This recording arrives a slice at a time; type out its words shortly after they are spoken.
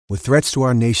With threats to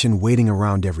our nation waiting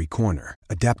around every corner,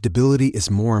 adaptability is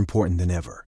more important than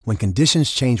ever. When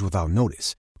conditions change without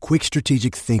notice, quick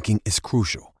strategic thinking is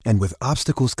crucial. And with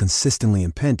obstacles consistently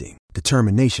impending,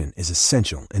 determination is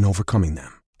essential in overcoming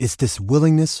them. It's this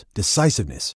willingness,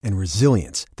 decisiveness, and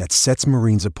resilience that sets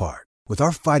Marines apart. With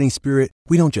our fighting spirit,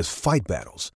 we don't just fight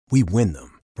battles, we win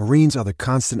them. Marines are the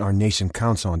constant our nation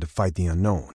counts on to fight the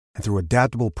unknown. And through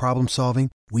adaptable problem solving,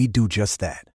 we do just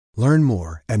that. Learn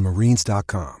more at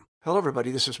marines.com. Hello, everybody.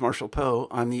 This is Marshall Poe.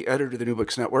 I'm the editor of the New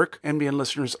Books Network. NBN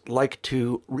listeners like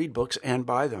to read books and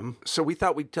buy them. So we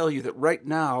thought we'd tell you that right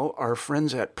now, our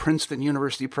friends at Princeton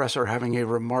University Press are having a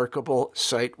remarkable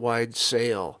site-wide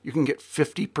sale. You can get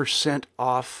 50%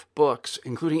 off books,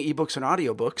 including ebooks and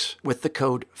audiobooks, with the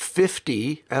code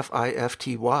 50,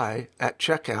 F-I-F-T-Y, at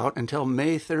checkout until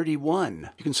May 31.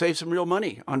 You can save some real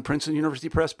money on Princeton University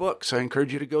Press books. I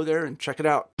encourage you to go there and check it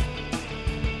out.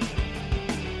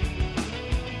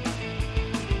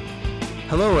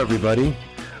 Hello, everybody,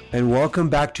 and welcome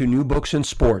back to New Books in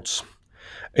Sports,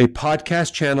 a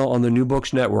podcast channel on the New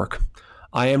Books Network.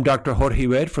 I am Dr. Jorge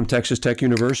Red from Texas Tech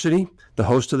University, the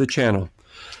host of the channel.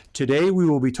 Today, we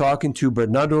will be talking to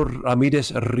Bernardo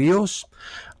Ramirez Rios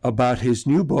about his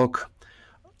new book,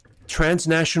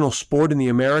 Transnational Sport in the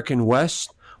American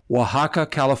West, Oaxaca,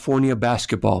 California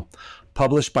Basketball,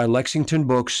 published by Lexington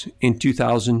Books in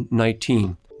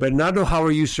 2019. Bernardo, how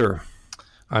are you, sir?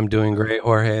 I'm doing great,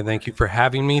 Jorge. Thank you for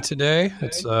having me today.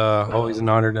 It's always an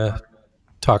honor to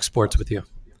talk sports with you.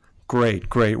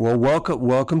 Great. Well,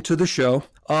 welcome to the show.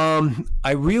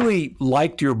 I really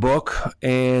liked your book,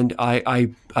 and I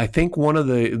think one of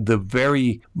the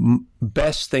very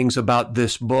best things about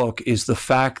this book is the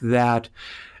fact that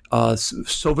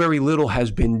so very little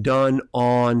has been done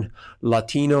on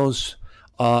Latinos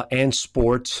and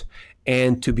sports.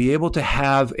 And to be able to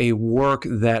have a work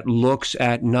that looks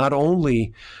at not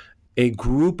only a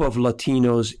group of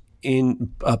Latinos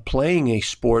in playing a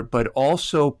sport, but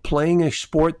also playing a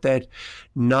sport that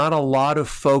not a lot of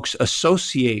folks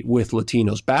associate with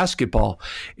Latinos. Basketball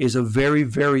is a very,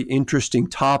 very interesting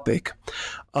topic.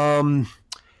 Tell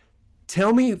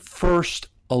me first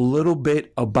a little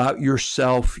bit about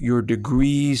yourself, your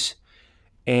degrees,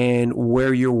 and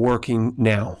where you're working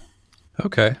now.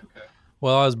 Okay.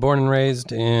 Well, I was born and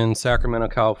raised in Sacramento,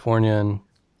 California, and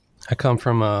I come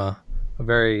from a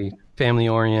very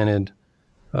family-oriented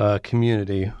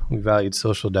community. We valued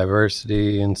social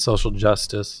diversity and social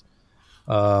justice.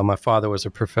 My father was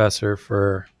a professor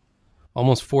for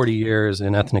almost 40 years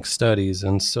in ethnic studies,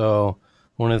 and so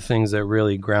one of the things that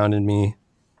really grounded me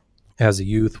as a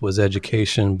youth was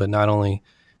education, but not only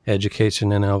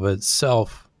education in and of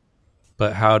itself,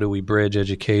 but how do we bridge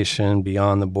education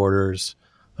beyond the borders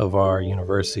of our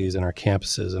universities and our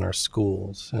campuses and our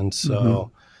schools. And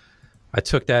so I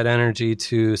took that energy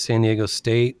to San Diego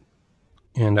State,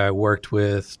 and I worked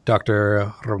with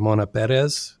Dr. Ramona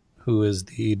Perez, who is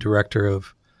the director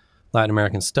of Latin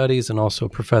American Studies and also a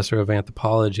professor of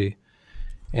anthropology.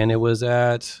 And it was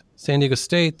at San Diego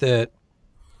State that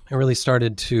I really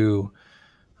started to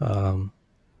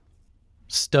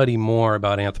study more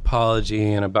about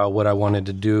anthropology and about what I wanted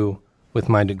to do with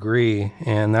my degree,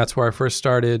 and that's where I first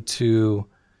started to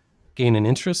gain an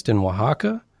interest in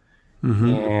Oaxaca.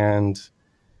 And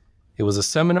it was a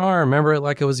seminar. I remember it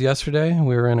like it was yesterday.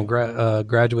 We were in a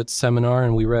graduate seminar,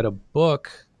 and we read a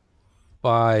book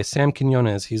by Sam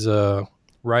Quinones. He's a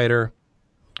writer,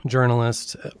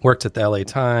 journalist, worked at the LA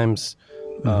Times,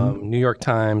 New York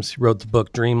Times. He wrote the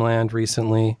book Dreamland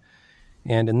recently.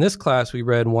 And in this class, we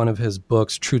read one of his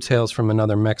books, True Tales from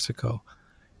Another Mexico.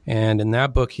 And in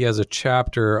that book, he has a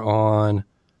chapter on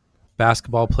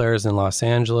basketball players in Los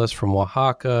Angeles from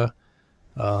Oaxaca,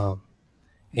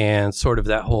 and sort of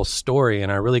that whole story.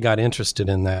 And I really got interested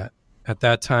in that. At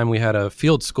that time, we had a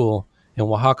field school in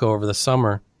Oaxaca over the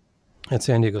summer at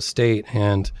San Diego State.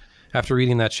 And after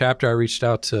reading that chapter, I reached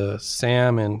out to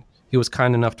Sam, and he was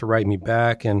kind enough to write me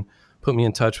back and put me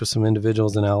in touch with some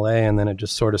individuals in LA. And then it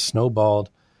just sort of snowballed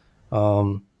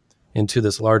into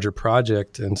this larger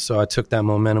project. And so I took that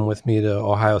momentum with me to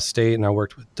Ohio State, and I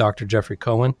worked with Dr. Jeffrey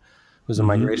Cohen, who's a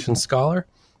migration scholar,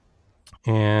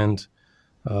 and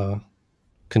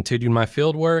continued my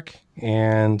field work.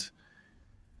 And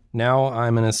now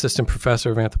I'm an assistant professor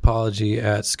of anthropology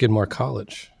at Skidmore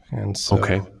College. And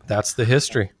so that's the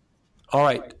history. All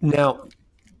right. Now,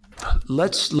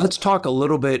 let's talk a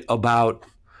little bit about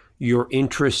your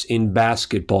interest in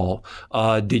basketball.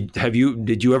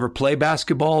 Did you ever play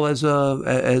basketball as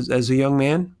a young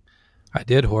man? I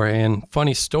did, Jorge. And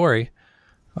funny story,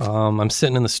 I'm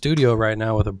sitting in the studio right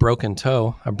now with a broken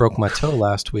toe. I broke my toe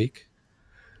last week,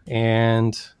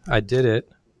 and I did it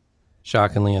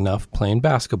shockingly enough, playing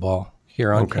basketball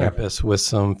here on campus with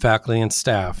some faculty and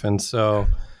staff. And so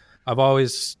I've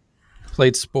always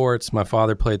played sports. My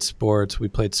father played sports. We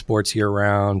played sports year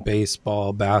round,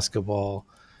 baseball, basketball,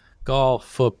 golf,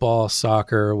 football,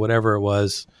 soccer, whatever it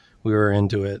was, we were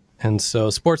into it. And so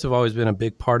sports have always been a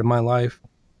big part of my life.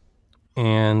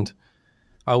 And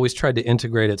I always tried to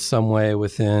integrate it some way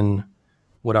within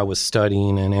what I was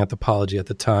studying in anthropology at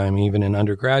the time, even in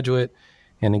undergraduate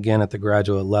and again at the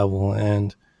graduate level.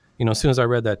 And, as soon as I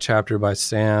read that chapter by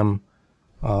Sam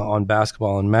on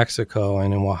basketball in Mexico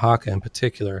and in Oaxaca in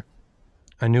particular,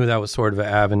 I knew that was sort of an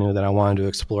avenue that I wanted to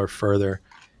explore further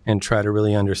and try to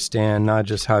really understand not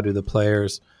just how do the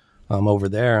players over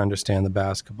there understand the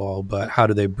basketball, but how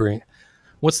do they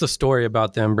what's the story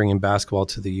about them bringing basketball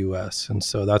to the U.S.? And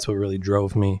so that's what really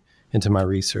drove me into my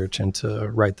research and to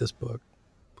write this book.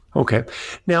 Okay.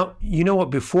 Now, you know what?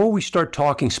 Before we start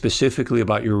talking specifically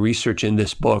about your research in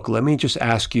this book, let me just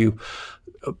ask you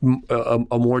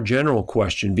a more general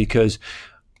question, because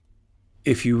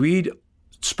if you read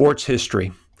sports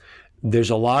history, there's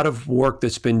a lot of work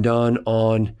that's been done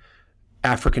on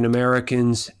African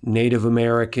Americans, Native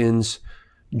Americans,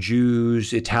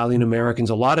 Jews, Italian Americans,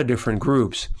 a lot of different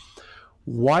groups.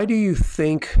 Why do you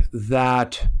think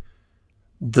that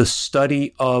the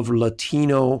study of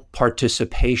Latino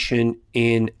participation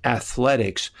in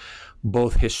athletics,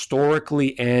 both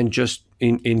historically and just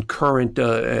in current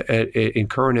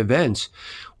events,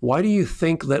 why do you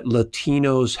think that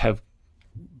Latinos have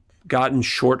gotten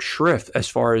short shrift as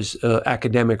far as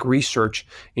academic research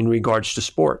in regards to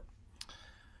sport?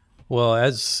 Well,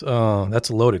 that's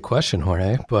a loaded question,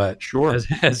 Jorge. But sure,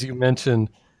 as you mentioned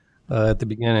at the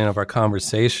beginning of our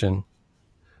conversation,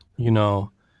 I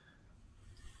know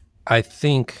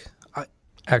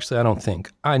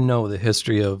the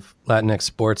history of Latinx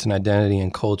sports and identity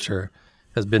and culture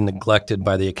has been neglected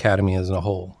by the academy as a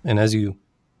whole. And as you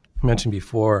mentioned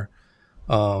before,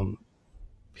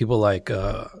 people like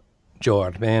Joe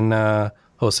Arbena,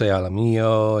 Jose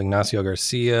Alamillo, Ignacio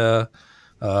Garcia,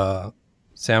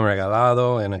 Sam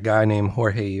Regalado, and a guy named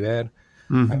Jorge Iber.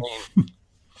 Mm-hmm. I mean,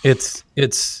 it's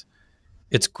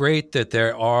great that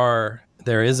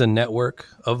there is a network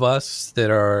of us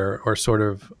that are sort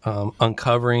of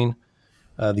uncovering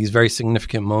these very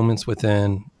significant moments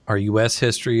within our U.S.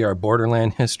 history, our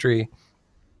borderland history,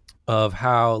 of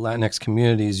how Latinx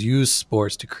communities use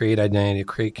sports to create identity, to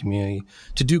create community,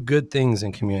 to do good things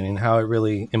in community, and how it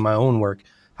really, in my own work,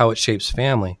 how it shapes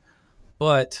family.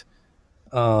 But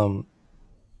on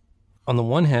the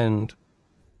one hand,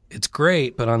 it's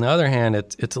great, but on the other hand,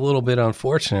 it's a little bit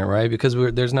unfortunate, right? Because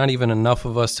there's not even enough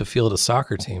of us to field a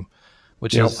soccer team,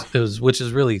 which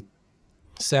is really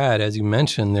sad. As you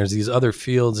mentioned, there's these other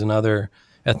fields and other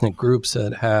ethnic groups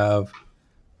that have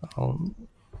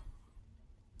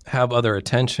other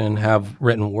attention, have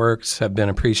written works, have been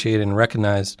appreciated and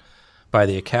recognized by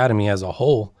the academy as a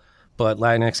whole. But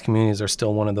Latinx communities are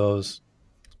still one of those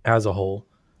as a whole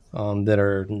that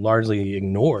are largely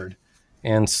ignored.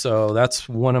 And so that's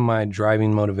one of my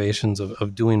driving motivations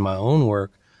of doing my own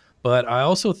work. But I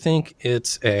also think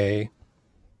it's an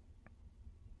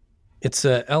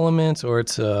element, or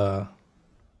it's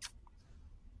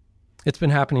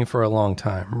been happening for a long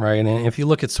time, right? And if you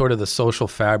look at sort of the social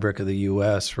fabric of the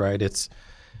U.S., right, it's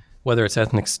whether it's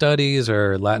ethnic studies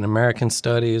or Latin American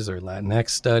studies or Latinx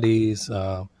studies,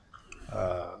 and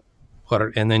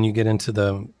then you get into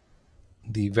the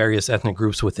various ethnic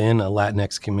groups within a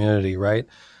Latinx community, right?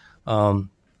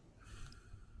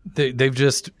 They've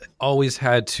just always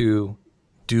had to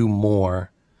do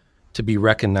more to be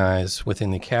recognized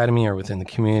within the academy or within the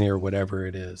community or whatever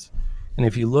it is. And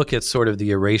if you look at sort of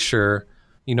the erasure,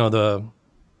 the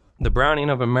browning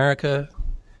of America,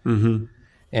 mm-hmm.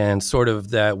 and sort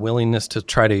of that willingness to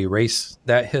try to erase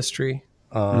that history,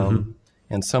 mm-hmm.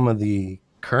 and some of the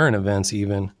current events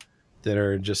even that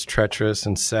are just treacherous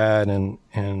and sad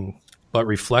but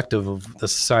reflective of the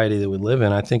society that we live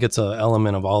in. I think it's an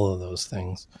element of all of those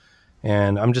things.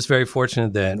 And I'm just very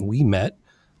fortunate that we met,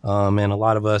 and a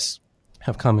lot of us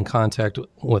have come in contact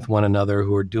with one another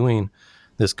who are doing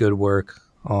this good work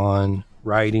on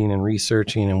writing and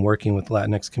researching and working with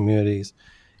Latinx communities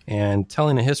and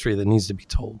telling a history that needs to be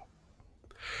told.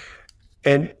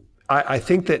 And I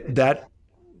think that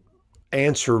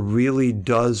answer really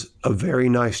does a very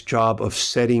nice job of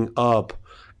setting up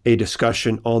a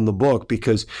discussion on the book,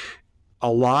 because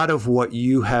a lot of what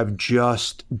you have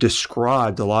just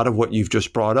described, a lot of what you've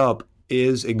just brought up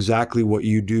is exactly what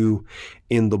you do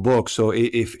in the book. So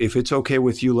if it's okay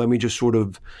with you, let me just sort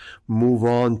of move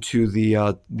on to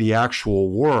the actual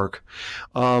work.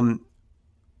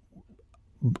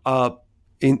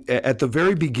 at the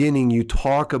very beginning, you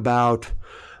talk about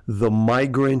the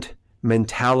migrant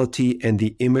mentality and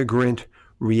the immigrant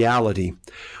reality.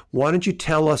 Why don't you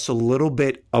tell us a little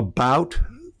bit about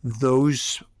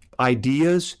those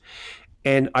ideas?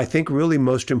 And I think really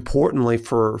most importantly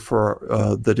for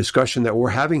the discussion that we're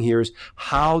having here is,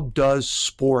 how does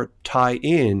sport tie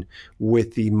in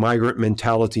with the migrant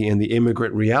mentality and the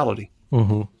immigrant reality?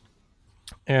 Mm-hmm.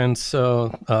 And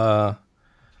so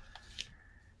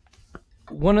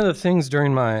one of the things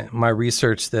during my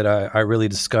research that I really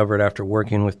discovered after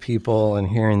working with people and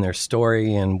hearing their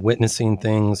story and witnessing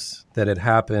things that had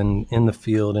happened in the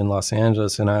field in Los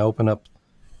Angeles, and I opened up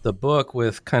the book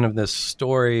with kind of this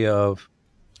story of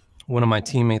one of my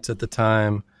teammates at the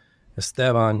time,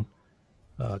 Esteban,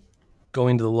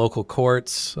 going to the local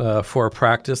courts for a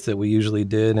practice that we usually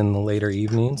did in the later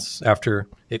evenings after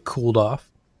it cooled off,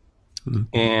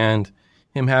 and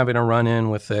him having a run-in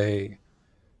with a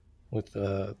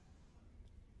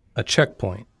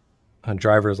checkpoint, a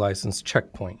driver's license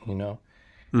checkpoint, you know.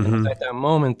 And it was at that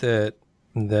moment that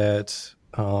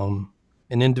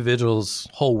an individual's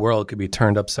whole world could be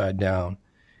turned upside down.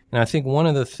 And I think one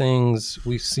of the things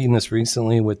we've seen this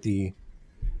recently with the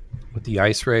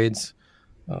ICE raids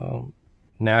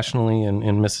nationally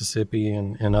in Mississippi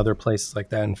and other places like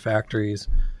that, in factories,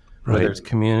 whether it's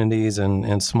communities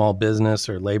and small business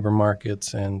or labor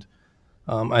markets. And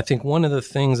I think one of the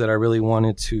things that I really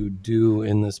wanted to do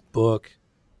in this book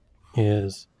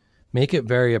is make it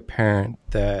very apparent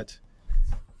that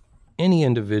any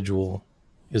individual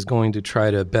is going to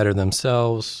try to better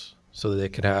themselves so that they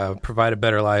could provide a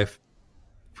better life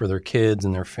for their kids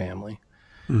and their family.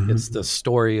 It's the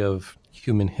story of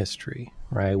human history,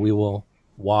 right? We will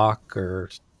walk or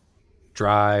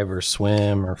drive or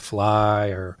swim or fly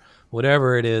or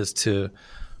whatever it is to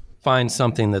find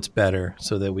something that's better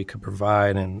so that we could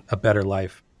provide a better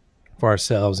life for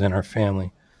ourselves and our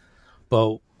family.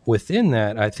 But within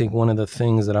that, I think one of the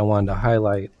things that I wanted to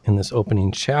highlight in this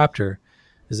opening chapter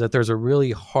is that there's a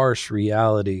really harsh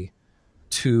reality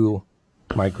to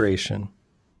migration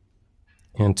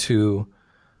and to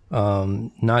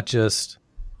not just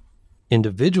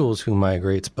individuals who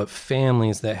migrate, but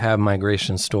families that have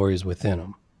migration stories within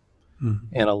them.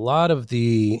 And a lot of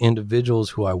the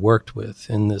individuals who I worked with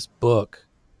in this book,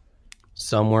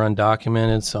 some were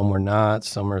undocumented, some were not,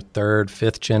 some were third,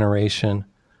 fifth generation.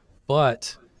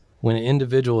 But when an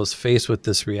individual is faced with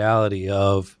this reality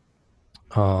of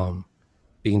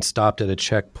being stopped at a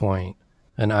checkpoint,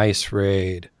 an ICE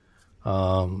raid,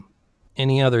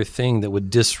 any other thing that would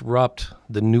disrupt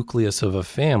the nucleus of a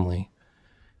family,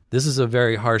 this is a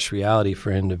very harsh reality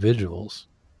for individuals.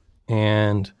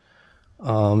 And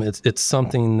it's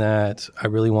something that I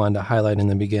really wanted to highlight in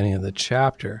the beginning of the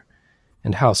chapter.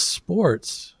 And how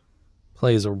sports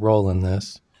plays a role in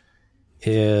this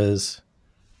is,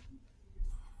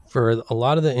 for a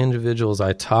lot of the individuals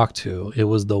I talked to, it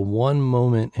was the one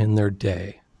moment in their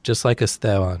day, just like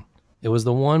Esteban. It was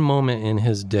the one moment in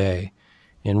his day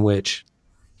in which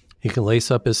he could lace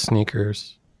up his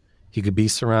sneakers, he could be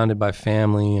surrounded by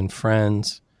family and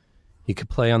friends, he could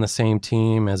play on the same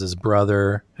team as his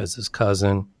brother, as his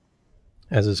cousin,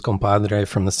 as his compadre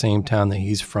from the same town that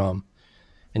he's from.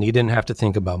 And he didn't have to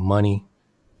think about money.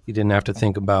 He didn't have to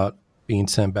think about being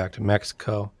sent back to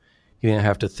Mexico. He didn't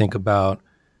have to think about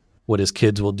what his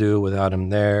kids will do without him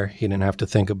there. He didn't have to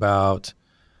think about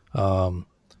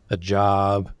a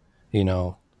job,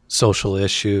 social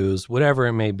issues, whatever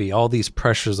it may be, all these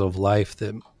pressures of life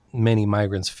that many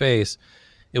migrants face.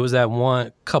 It was that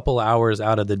one couple hours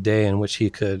out of the day in which he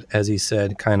could, as he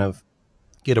said, kind of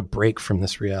get a break from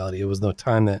this reality. It was the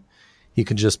time that he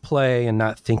could just play and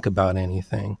not think about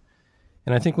anything.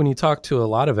 And I think when you talk to a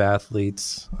lot of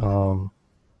athletes,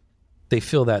 they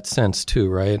feel that sense too,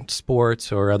 right?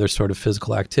 Sports or other sort of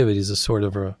physical activities is sort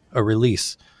of a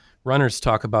release. Runners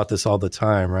talk about this all the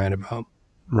time, right? About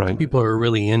people who are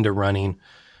really into running,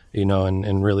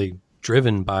 and really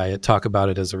driven by it, talk about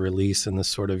it as a release and this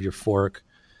sort of euphoric,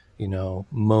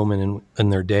 moment in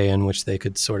their day in which they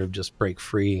could sort of just break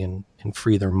free and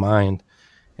free their mind.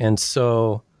 And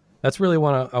so that's really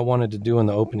what I wanted to do in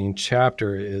the opening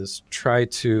chapter, is try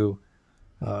to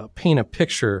paint a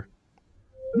picture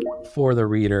for the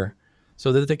reader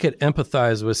so that they could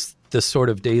empathize with this sort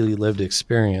of daily lived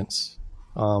experience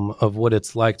of what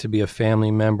it's like to be a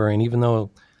family member. And even though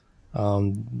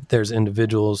there's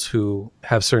individuals who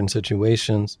have certain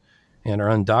situations and are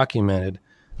undocumented,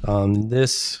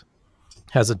 this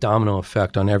has a domino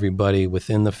effect on everybody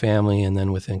within the family and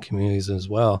then within communities as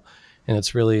well. And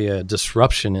it's really a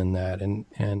disruption in that.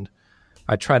 And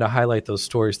I try to highlight those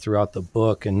stories throughout the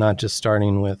book, and not just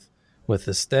starting with with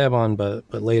Esteban,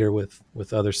 but later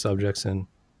with other subjects and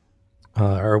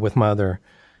or with my other,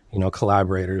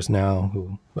 collaborators now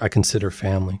who I consider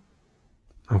family.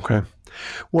 Okay.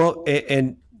 Well,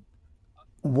 and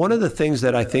one of the things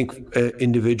that I think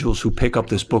individuals who pick up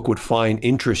this book would find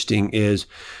interesting is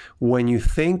when you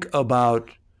think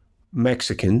about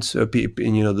Mexicans,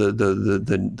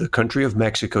 the country of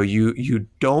Mexico, you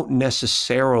don't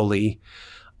necessarily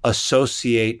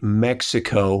associate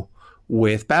Mexico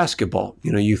with basketball.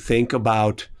 You think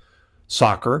about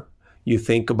soccer, you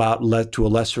think about, to a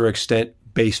lesser extent,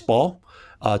 baseball,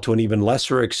 to an even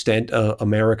lesser extent,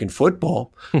 American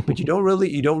football, but you don't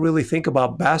really think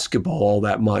about basketball all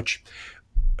that much.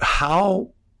 How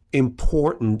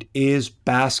important is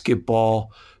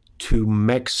basketball to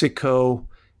Mexico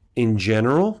in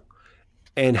general,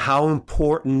 and how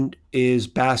important is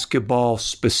basketball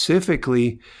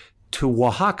specifically to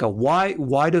Oaxaca? Why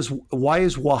is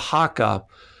Oaxaca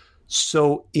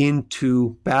so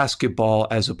into basketball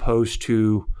as opposed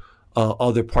to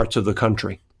other parts of the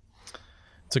country?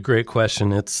 It's a great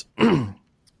question. It's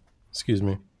excuse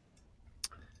me.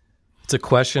 It's a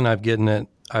question I've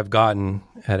gotten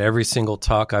at every single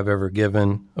talk I've ever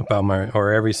given about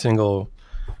or every single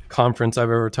conference I've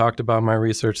ever talked about my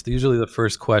research. Usually the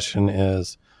first question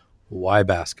is, why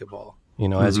basketball?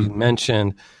 As you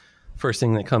mentioned, first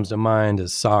thing that comes to mind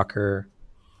is soccer,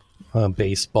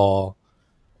 baseball,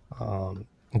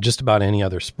 just about any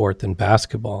other sport than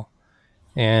basketball.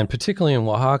 And particularly in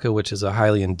Oaxaca, which is a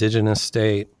highly indigenous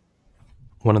state,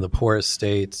 one of the poorest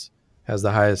states, has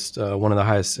the highest, one of the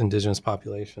highest indigenous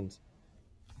populations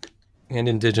and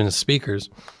indigenous speakers,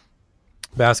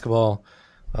 basketball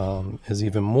is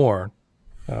even more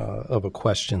of a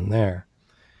question there.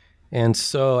 And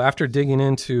so after digging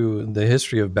into the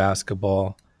history of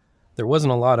basketball, there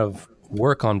wasn't a lot of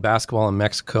work on basketball in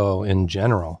Mexico in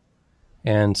general.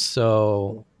 And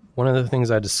so one of the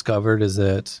things I discovered is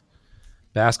that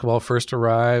basketball first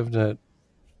arrived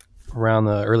around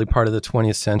the early part of the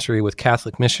 20th century with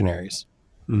Catholic missionaries.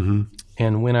 Mm-hmm.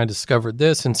 And when I discovered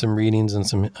this in some readings and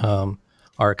some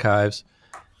archives,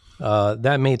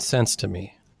 that made sense to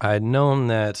me. I had known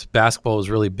that basketball was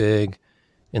really big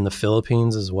in the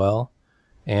Philippines as well.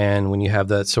 And when you have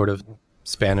that sort of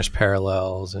Spanish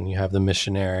parallels and you have the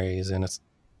missionaries and it's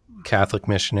Catholic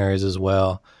missionaries as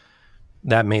well,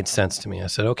 that made sense to me. I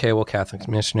said, okay, well, Catholic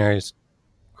missionaries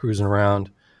cruising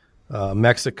around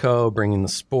Mexico, bringing the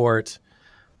sport.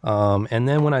 And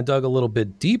then when I dug a little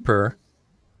bit deeper,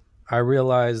 I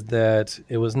realized that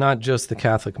it was not just the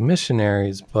Catholic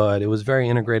missionaries, but it was very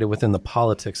integrated within the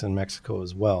politics in Mexico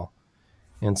as well.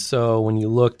 And so when you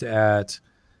looked at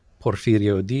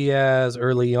Porfirio Diaz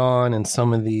early on and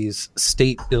some of these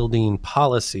state-building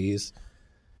policies,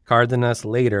 Cárdenas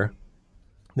later,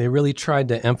 they really tried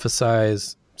to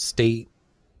emphasize state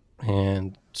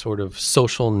and sort of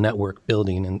social network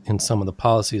building in some of the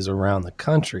policies around the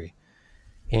country.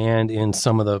 And in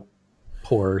some of the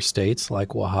poorer states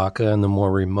like Oaxaca and the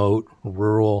more remote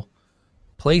rural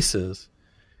places,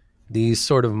 these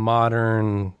sort of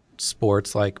modern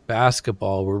sports like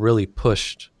basketball were really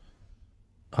pushed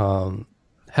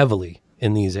heavily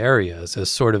in these areas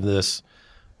as sort of this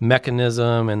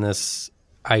mechanism and this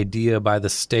idea by the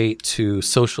state to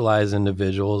socialize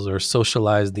individuals or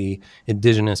socialize the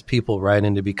indigenous people right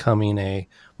into becoming a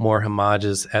more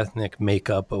homogeneous ethnic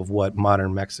makeup of what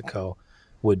modern Mexico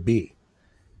would be.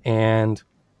 And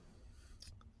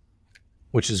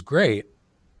which is great.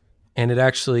 And it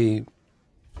actually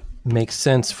makes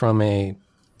sense from a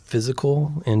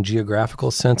physical and geographical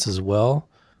sense as well.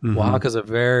 Mm-hmm. Oaxaca is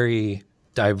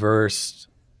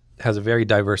has a very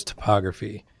diverse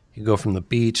topography. You go from the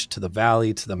beach to the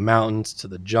valley, to the mountains, to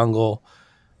the jungle,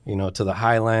 to the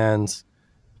highlands,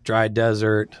 dry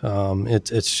desert.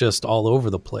 It's just all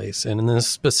over the place. And in this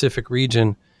specific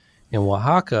region in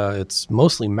Oaxaca, it's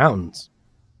mostly mountains.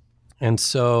 And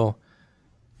so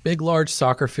big, large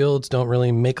soccer fields don't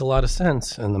really make a lot of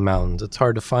sense in the mountains. It's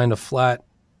hard to find a flat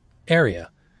area.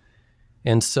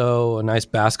 And so a nice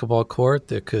basketball court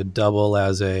that could double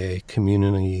as a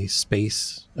community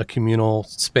space, a communal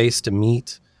space to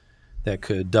meet, that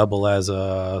could double as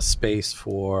a space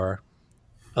for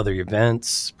other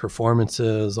events,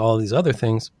 performances, all these other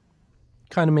things,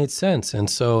 kind of made sense. And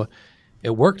so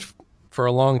it worked for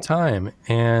a long time.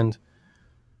 And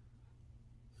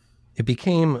it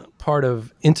became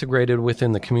integrated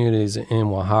within the communities in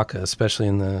Oaxaca, especially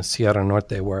in the Sierra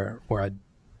Norte where I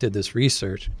did this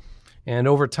research. And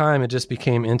over time, it just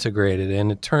became integrated,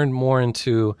 and it turned more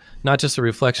into not just a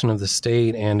reflection of the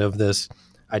state and of this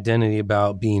identity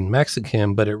about being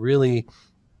Mexican, but it really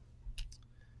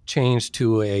changed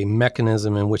to a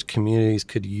mechanism in which communities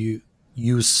could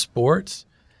use sports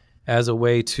as a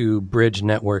way to bridge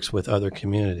networks with other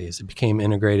communities. It became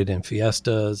integrated in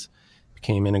fiestas,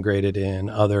 became integrated in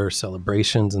other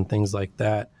celebrations and things like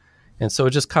that. And so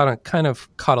it just kind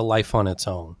of caught a life on its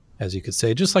own, as you could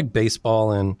say, just like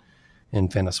baseball in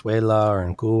Venezuela or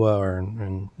in Cuba or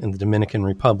in the Dominican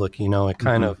Republic. It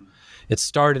kind of, it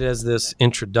started as this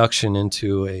introduction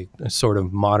into a sort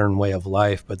of modern way of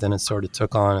life, but then it sort of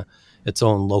took on its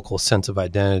own local sense of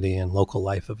identity and local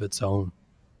life of its own.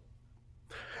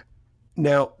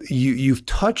 Now, you've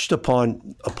touched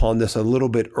upon this a little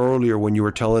bit earlier when you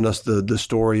were telling us the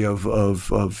story of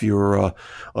your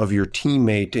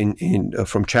teammate in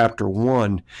from chapter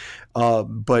 1,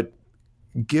 but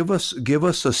give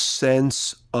us a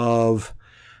sense of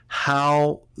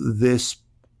how this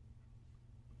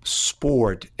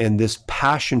sport and this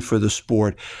passion for the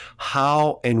sport,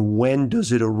 how and when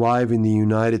does it arrive in the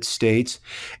United States?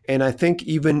 And I think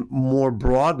even more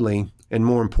broadly and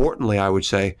more importantly, I would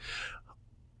say,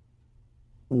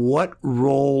 what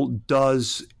role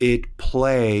does it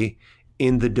play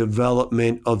in the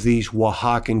development of these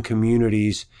Oaxacan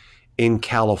communities in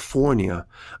California?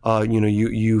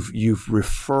 You've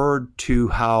referred to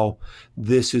how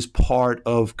this is part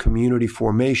of community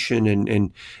formation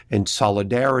and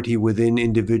solidarity within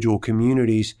individual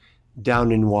communities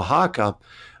down in Oaxaca.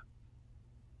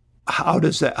 How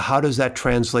does that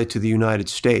translate to the United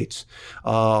States?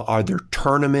 Are there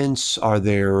tournaments? Are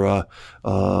there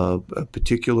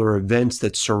particular events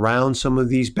that surround some of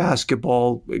these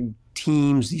basketball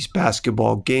teams, these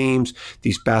basketball games,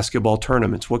 these basketball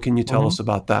tournaments? What can you tell us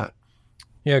about that?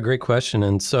 Yeah, great question.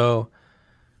 And so,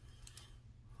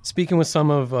 speaking with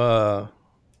some of a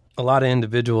lot of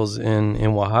individuals in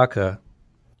Oaxaca,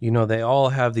 they all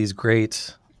have these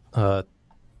great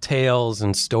tales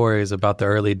and stories about the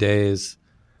early days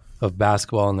of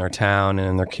basketball in their town and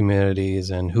in their communities,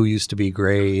 and who used to be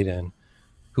great and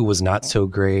who was not so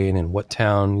great, and what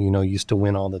town, used to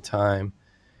win all the time.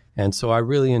 And so I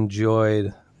really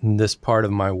enjoyed this part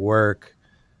of my work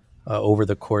over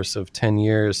the course of 10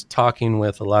 years, talking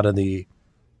with a lot of the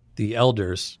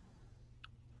elders,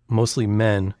 mostly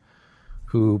men,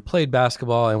 who played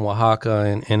basketball in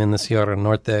Oaxaca and in the Sierra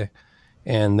Norte,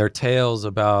 and their tales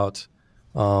about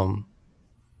how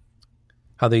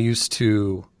they used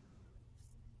to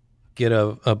get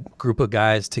a group of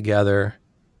guys together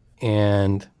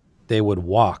and they would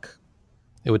walk.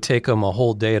 It would take them a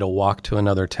whole day to walk to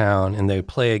another town, and they would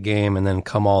play a game and then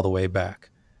come all the way back.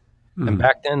 And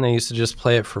back then they used to just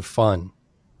play it for fun.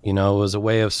 It was a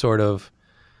way of sort of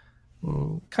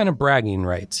kind of bragging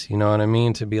rights, you know what I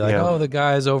mean? To be like, oh, the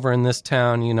guys over in this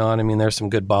town, you know what I mean? There's some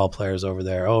good ball players over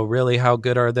there. Oh, really? How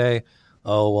good are they?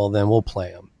 Oh, well, then we'll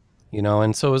play them,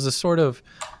 And so it was a sort of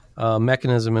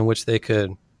mechanism in which they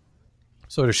could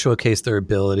sort of showcase their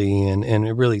ability, and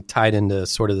it really tied into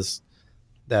sort of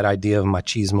that idea of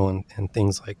machismo and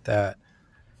things like that.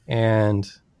 And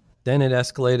then it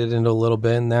escalated into a little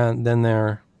bit, and then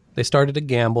they started to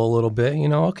gamble a little bit.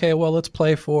 Okay, well, let's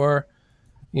play for,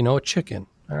 a chicken.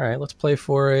 All right, let's play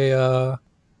for a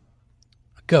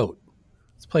goat.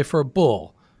 Let's play for a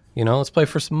bull. Let's play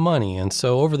for some money. And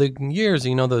so over the years,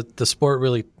 the sport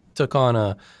really took on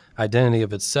a identity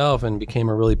of itself and became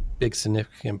a really big,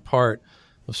 significant part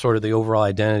of sort of the overall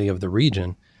identity of the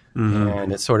region.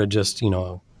 And it sort of just,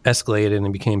 escalated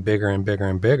and became bigger and bigger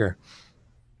and bigger.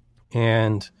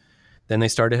 And then they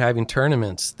started having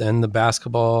tournaments. Then the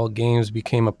basketball games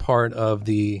became a part of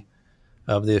the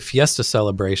fiesta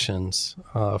celebrations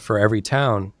for every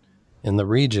town in the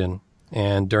region,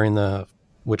 and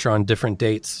which are on different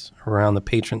dates around the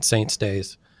patron saints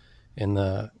days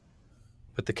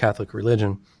with the Catholic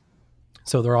religion.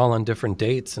 So they're all on different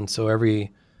dates, and so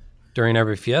during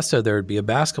every fiesta there would be a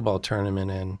basketball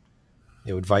tournament, and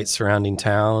they would invite surrounding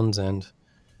towns, and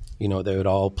they would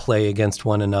all play against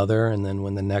one another. And then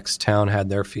when the next town had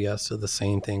their fiesta, the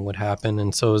same thing would happen.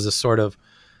 And so it was a sort of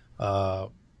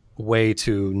way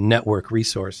to network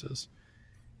resources.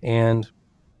 And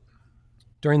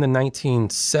during the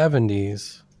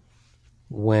 1970s,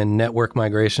 when network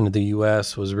migration to the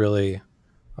U.S. was really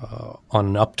on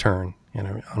an upturn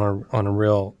and on a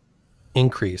real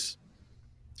increase,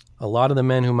 a lot of the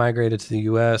men who migrated to the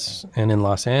U.S. and in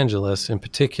Los Angeles in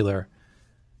particular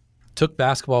took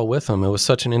basketball with them. It was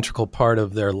such an integral part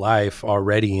of their life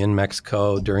already in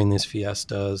Mexico during these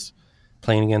fiestas,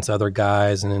 playing against other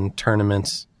guys and in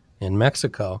tournaments in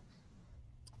Mexico,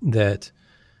 that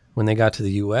when they got to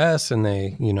the U.S. and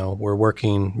they, were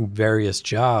working various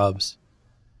jobs,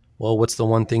 well, what's the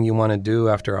one thing you want to do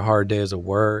after a hard day of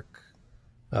work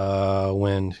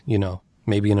when,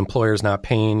 maybe an employer's not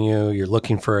paying you, you're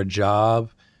looking for a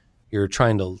job, you're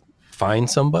trying to find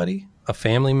somebody, a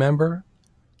family member,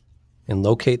 and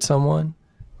locate someone.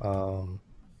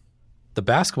 The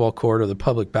basketball court or the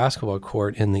public basketball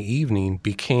court in the evening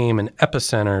became an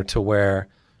epicenter to where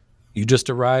you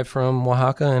just arrived from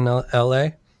Oaxaca and LA.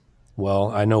 Well,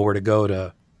 I know where to go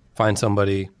to find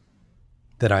somebody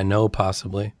that I know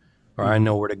possibly, or I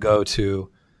know where to go to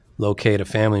locate a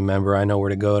family member. I know where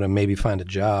to go to maybe find a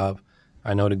job.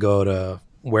 I know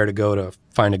where to go to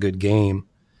find a good game.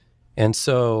 And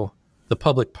so the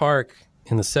public park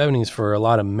in the 70s for a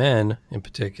lot of men in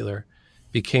particular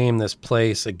became this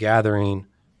place, a gathering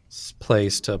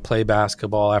place to play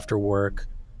basketball after work.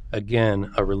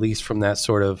 Again, a release from that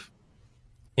sort of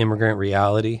immigrant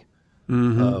reality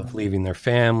of leaving their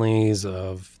families,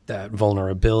 of that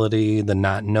vulnerability, the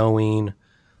not knowing,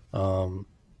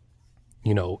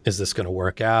 is this going to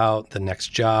work out, the next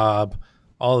job,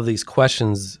 all of these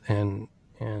questions and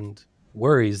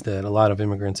worries that a lot of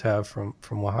immigrants have from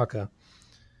Oaxaca.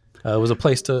 It was a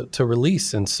place to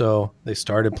release, and so they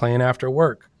started playing after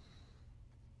work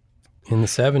in the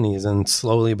 70s, and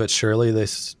slowly but surely they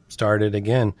started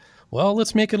again. Well,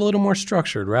 let's make it a little more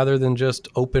structured rather than just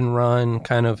open run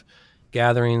kind of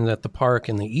gatherings at the park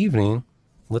in the evening.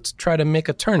 Let's try to make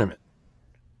a tournament.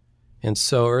 And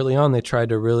so early on, they tried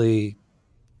to really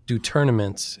do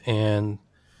tournaments, and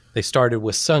they started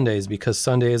with Sundays because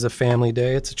Sunday is a family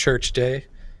day. It's a church day.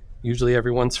 Usually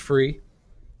everyone's free.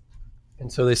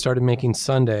 And so they started making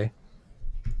Sunday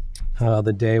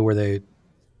the day where they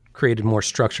created more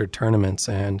structured tournaments,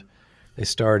 and they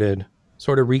started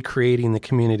sort of recreating the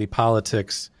community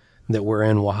politics that were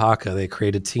in Oaxaca. They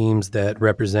created teams that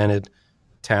represented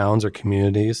towns or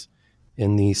communities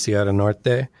in the Sierra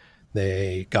Norte.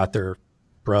 They got their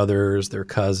brothers, their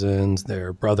cousins,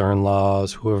 their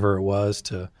brother-in-laws, whoever it was,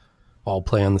 to all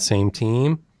play on the same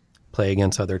team, play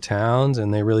against other towns,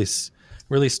 and they really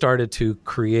started to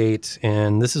create,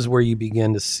 and this is where you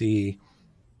begin to see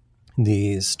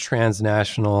these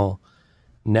transnational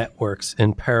networks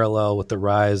in parallel with the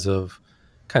rise of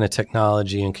kind of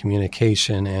technology and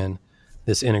communication and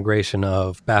this integration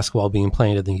of basketball being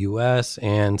played in the U.S.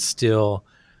 and still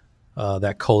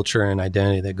that culture and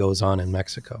identity that goes on in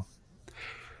Mexico.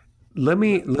 Let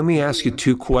me ask you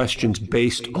two questions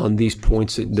based on these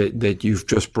points that you've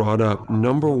just brought up.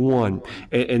 Number one,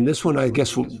 and this one I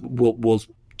guess will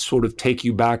sort of take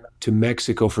you back to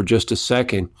Mexico for just a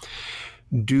second.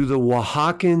 Do the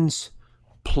Oaxacans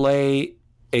play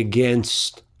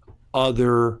against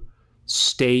other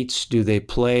states? Do they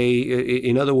play?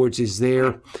 In other words, is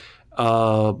there,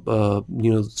 is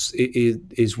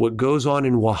what goes on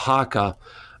in Oaxaca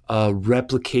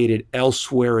replicated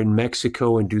elsewhere in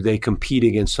Mexico, and do they compete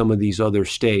against some of these other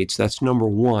states? That's number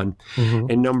one. Mm-hmm.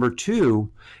 And number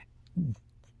two,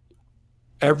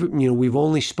 we've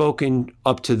only spoken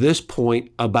up to this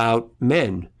point about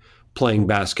men playing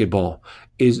basketball.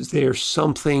 Is there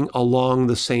something along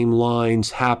the same lines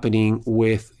happening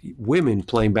with women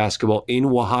playing basketball in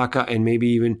Oaxaca and maybe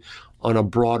even on a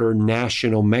broader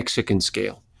national Mexican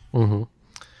scale? Mm-hmm.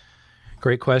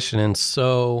 Great question. And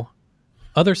so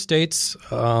other states,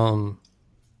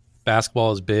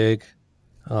 basketball is big.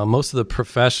 Most of the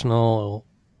professional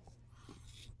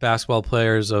basketball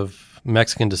players of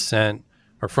Mexican descent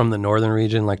are from the northern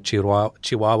region, like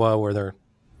Chihuahua, where they're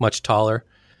much taller.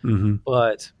 Mm-hmm.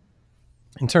 But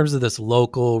in terms of this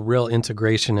local, real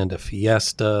integration into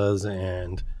fiestas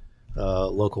and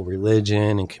local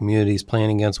religion and communities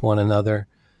playing against one another,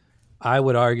 I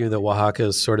would argue that Oaxaca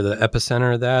is sort of the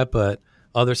epicenter of that, but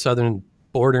other southern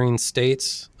bordering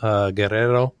states,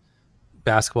 Guerrero,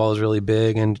 basketball is really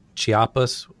big, and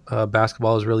Chiapas,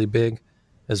 basketball is really big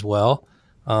as well.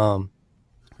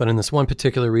 But in this one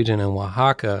particular region in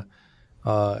Oaxaca,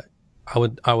 I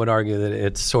would argue that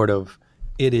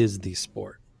it is the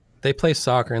sport. They play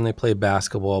soccer and they play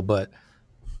basketball,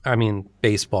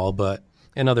 baseball, but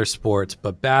and other sports,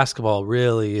 but basketball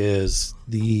really is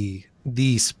the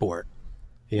sport.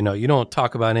 You don't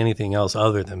talk about anything else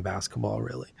other than basketball,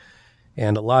 really.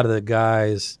 And a lot of the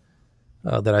guys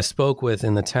that I spoke with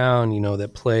in the town,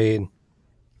 that played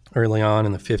early on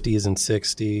in the 50s and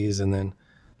 60s and then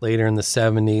later in the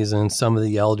 70s, and some of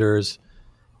the elders,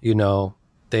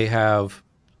 they have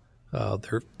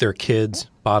their kids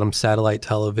bottom satellite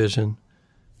television,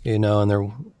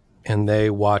 and they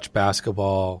watch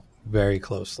basketball very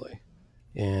closely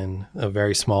in a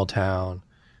very small town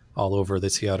all over the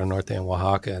Sierra Norte and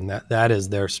Oaxaca, and that is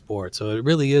their sport. So it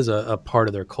really is a part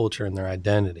of their culture and their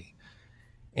identity.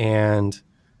 And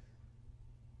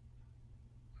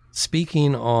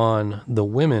speaking on the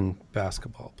women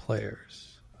basketball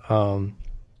players,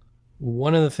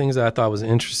 one of the things that I thought was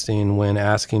interesting when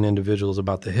asking individuals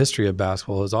about the history of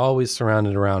basketball is always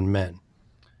surrounded around men.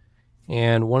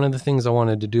 And one of the things I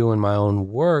wanted to do in my own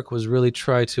work was really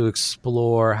try to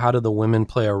explore how do the women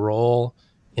play a role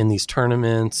in these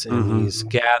tournaments, in these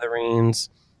gatherings,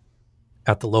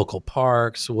 at the local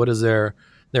parks. What is their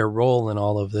role in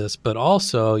all of this? But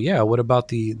also, what about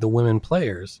the women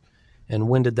players? And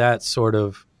when did that sort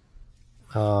of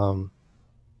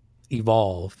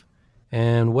evolve?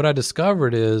 And what I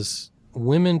discovered is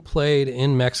women played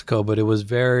in Mexico, but it was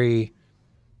very,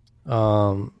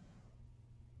 it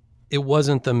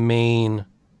wasn't the main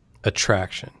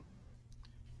attraction.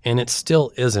 And it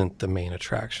still isn't the main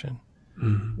attraction.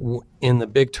 Mm-hmm. In the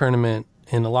big tournament,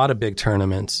 in a lot of big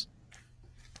tournaments,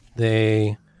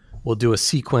 they will do a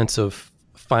sequence of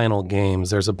final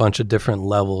games. There's a bunch of different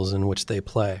levels in which they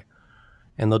play.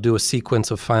 And they'll do a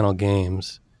sequence of final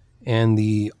games. And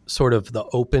the sort of the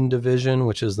open division,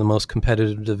 which is the most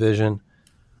competitive division,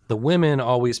 the women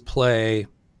always play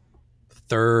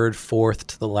third, fourth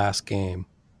to the last game.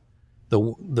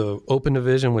 The open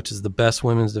division, which is the best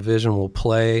women's division, will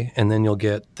play, and then you'll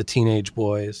get the teenage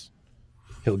boys.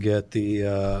 You'll get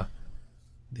the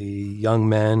young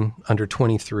men under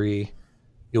 23.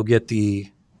 You'll get the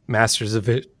Masters of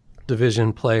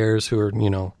Division players who are,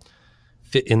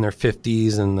 fit in their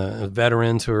 50s, and the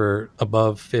veterans who are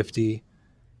above 50.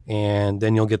 And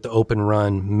then you'll get the open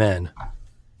run men.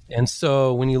 And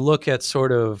so when you look at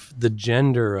sort of the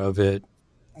gender of it,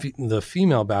 the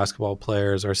female basketball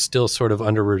players are still sort of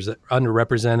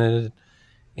underrepresented,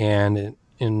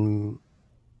 and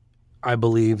I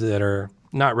believe that are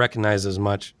not recognized as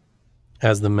much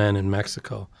as the men in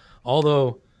Mexico.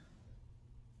 Although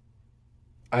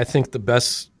I think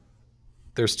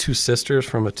there's two sisters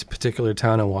from a particular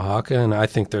town in Oaxaca, and I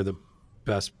think they're the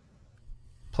best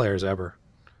players ever.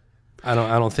 I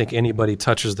don't think anybody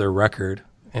touches their record,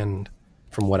 and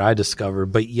from what I discovered,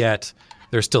 but yet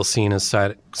they're still seen as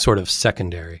sort of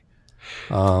secondary.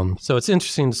 So it's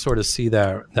interesting to sort of see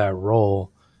that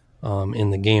role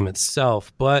in the game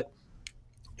itself, but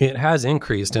it has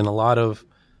increased, and a lot of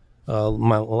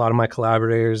my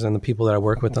collaborators and the people that I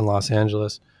work with in Los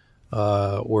Angeles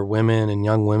were women and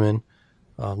young women,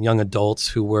 young adults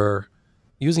who were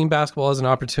using basketball as an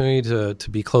opportunity to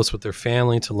be close with their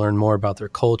family, to learn more about their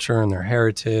culture and their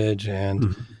heritage,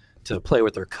 and to play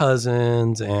with their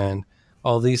cousins and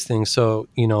all these things. So,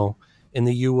 in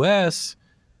the U.S.,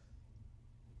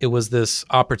 it was this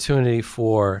opportunity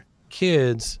for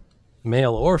kids,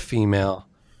 male or female,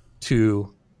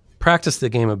 to practice the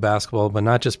game of basketball, but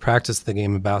not just practice the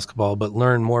game of basketball, but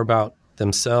learn more about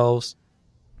themselves,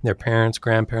 their parents,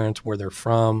 grandparents, where they're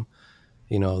from,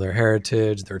 their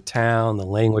heritage, their town, the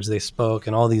language they spoke,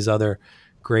 and all these other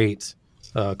great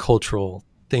cultural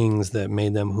things that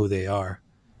made them who they are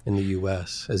in the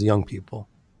U.S. as young people.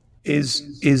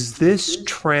 Is this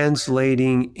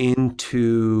translating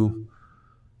into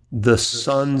the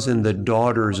sons and the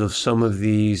daughters of some of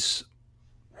these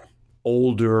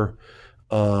older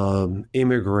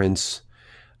immigrants?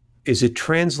 Is it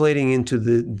translating into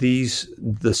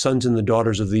the sons and the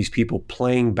daughters of these people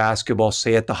playing basketball,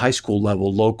 say at the high school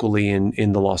level locally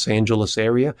in the Los Angeles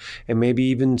area, and maybe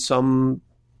even some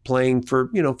playing for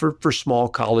small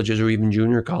colleges or even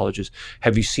junior colleges?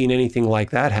 Have you seen anything like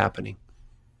that happening?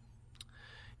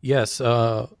 Yes,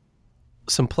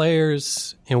 some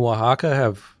players in Oaxaca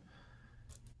have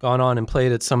gone on and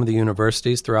played at some of the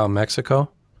universities throughout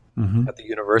Mexico at the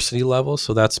university level.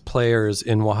 So that's players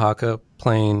in Oaxaca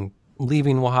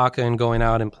leaving Oaxaca and going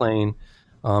out and playing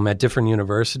at different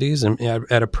universities and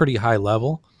at a pretty high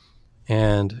level.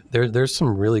 And there's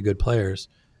some really good players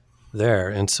there.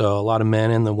 And so a lot of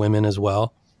men and the women as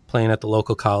well playing at the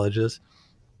local colleges.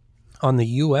 On the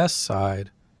U.S. side,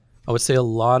 I would say a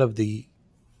lot of the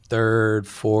third,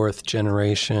 fourth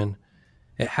generation,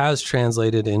 it has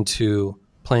translated into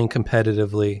playing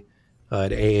competitively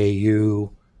at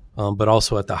AAU, but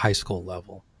also at the high school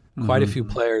level. Quite a few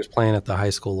players playing at the high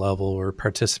school level or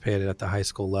participated at the high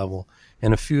school level,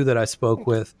 and a few that I spoke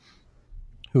with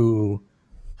who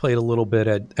played a little bit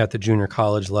at the junior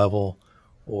college level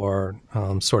or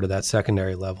sort of that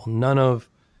secondary level.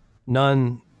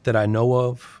 None that I know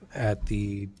of at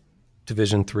the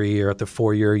Division III or at the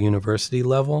 4-year university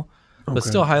level, but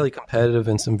still highly competitive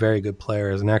and some very good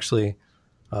players. And actually,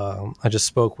 I just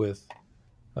spoke with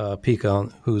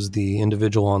Pika, who's the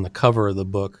individual on the cover of the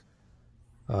book,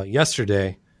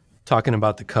 yesterday, talking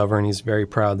about the cover, and he's very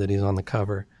proud that he's on the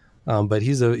cover. But he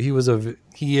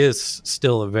is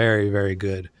still a very, very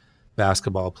good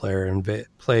basketball player and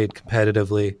played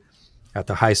competitively at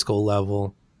the high school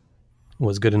level,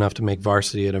 was good enough to make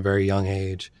varsity at a very young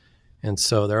age, And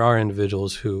so there are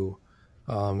individuals who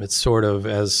it's sort of,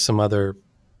 as some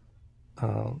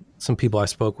people I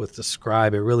spoke with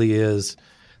describe, it really is,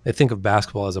 they think of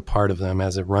basketball as a part of them,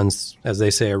 as it runs, as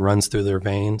they say, it runs through their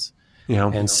veins.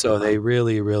 Yeah. And so they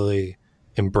really, really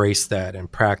embrace that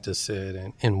and practice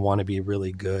it and want to be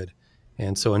really good.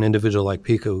 And so an individual like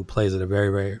Pico, who plays at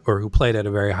who played at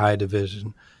a very high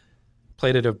division,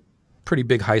 played at a pretty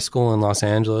big high school in Los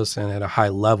Angeles and at a high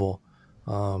level,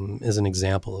 is an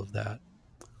example of that.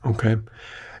 Okay.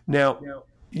 Now,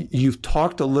 you've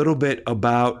talked a little bit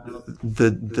about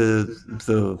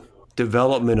the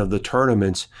development of the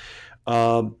tournaments.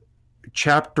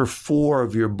 Chapter 4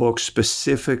 of your book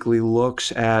specifically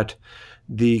looks at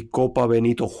the Copa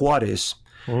Benito Juarez,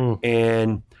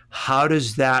 and how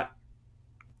does that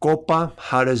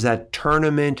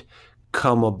tournament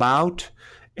come about,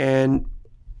 and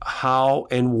how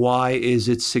and why is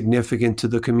it significant to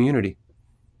the community?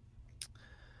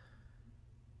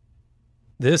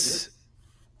 This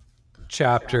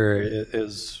chapter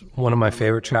is one of my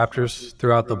favorite chapters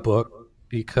throughout the book,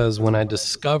 because when I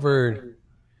discovered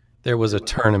there was a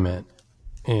tournament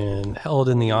and held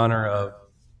in the honor of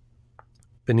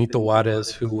Benito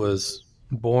Juarez, who was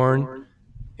born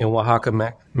in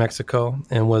Oaxaca, Mexico,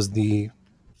 and was the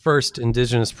first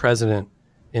indigenous president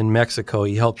in Mexico.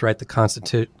 He helped write the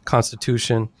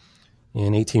Constitution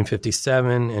in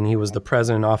 1857, and he was the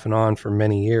president off and on for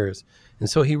many years. And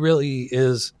so he really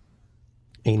is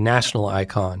a national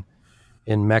icon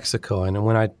in Mexico. And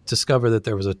when I discovered that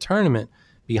there was a tournament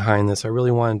behind this, I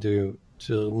really wanted to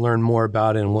learn more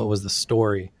about it and what was the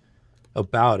story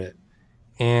about it.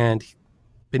 And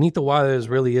Benito Juarez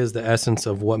really is the essence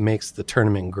of what makes the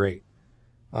tournament great.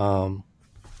 And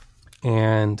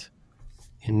in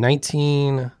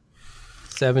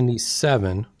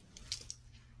 1977,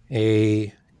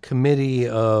 a committee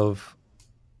of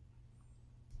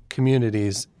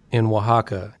communities in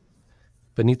Oaxaca,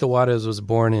 Benito Juarez was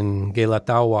born in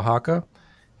Guelatao, Oaxaca,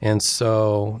 and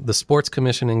so the sports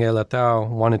commission in Guelatao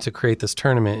wanted to create this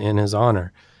tournament in his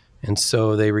honor. And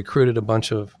so they recruited a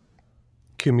bunch of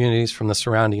communities from the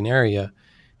surrounding area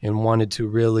and wanted to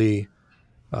really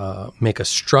make a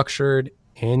structured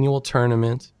annual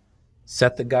tournament,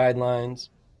 set the guidelines.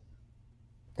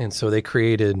 And so they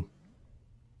created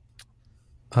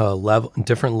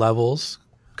different levels,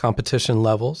 competition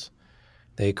levels.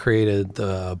 They created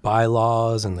the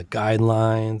bylaws and the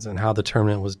guidelines and how the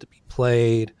tournament was to be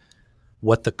played,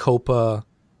 what the Copa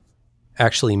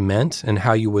actually meant and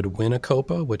how you would win a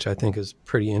Copa, which I think is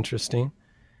pretty interesting.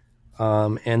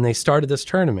 And they started this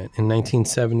tournament in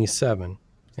 1977.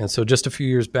 And so just a few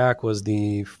years back was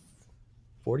the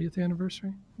 40th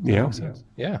anniversary? Yeah.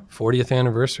 Yeah, 40th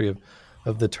anniversary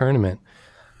of the tournament.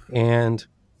 And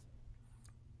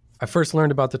I first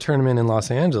learned about the tournament in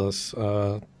Los Angeles.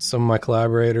 Some of my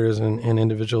collaborators and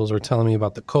individuals were telling me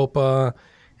about the Copa,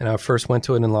 and I first went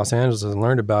to it in Los Angeles and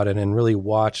learned about it and really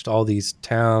watched all these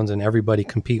towns and everybody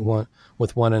compete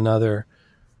with one another,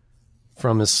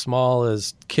 from as small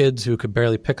as kids who could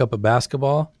barely pick up a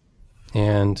basketball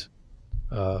and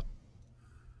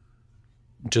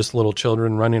just little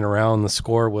children running around. The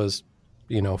score was,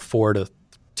 4-2.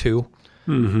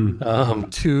 Mm-hmm.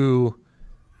 To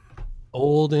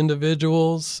old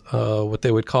individuals, what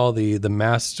they would call the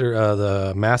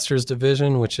Masters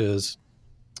division, which is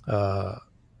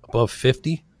above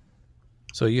 50.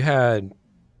 So you had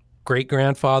great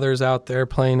grandfathers out there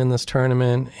playing in this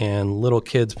tournament and little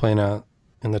kids playing out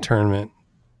in the tournament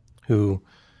who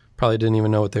probably didn't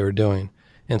even know what they were doing.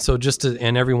 And so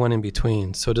and everyone in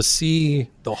between. So to see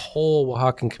the whole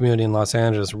Oaxacan community in Los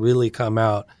Angeles really come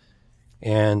out,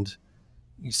 and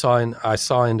I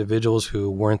saw individuals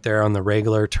who weren't there on the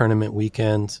regular tournament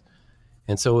weekends.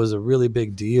 And so it was a really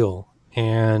big deal.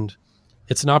 And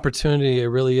it's an opportunity. It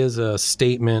really is a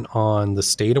statement on the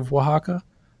state of Oaxaca,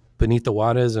 Benito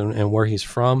Juarez, and where he's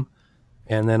from.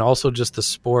 And then also just the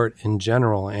sport in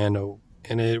general. And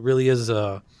it really is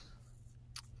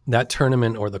that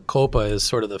tournament, or the Copa, is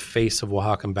sort of the face of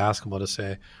Oaxacan basketball, to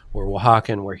say, we're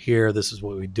Oaxacan, we're here, this is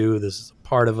what we do, this is a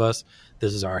part of us,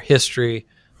 this is our history.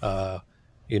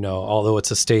 Although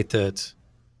it's a state that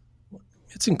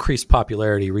it's increased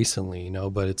popularity recently,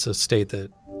 but it's a state that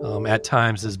at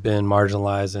times has been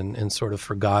marginalized and sort of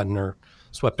forgotten or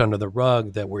swept under the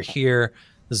rug, that we're here,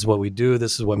 this is what we do,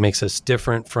 this is what makes us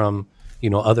different from,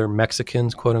 other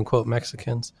Mexicans, quote unquote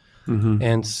Mexicans. Mm-hmm.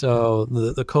 And so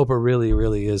the Copa really,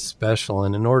 really is special.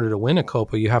 And in order to win a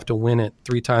Copa, you have to win it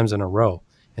 3 times in a row,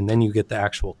 and then you get the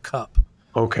actual cup.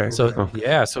 Okay. So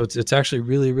so it's actually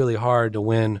really, really hard to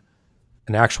win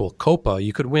an actual Copa.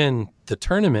 You could win the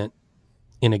tournament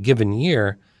in a given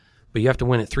year, but you have to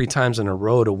win it 3 times in a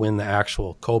row to win the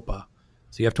actual Copa.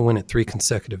 So you have to win it 3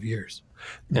 consecutive years.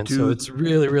 And so it's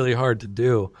really, really hard to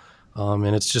do.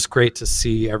 And it's just great to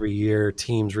see every year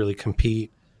teams really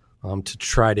compete to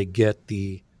try to get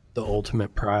the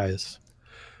ultimate prize.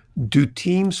 Do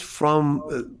teams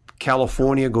from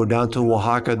California go down to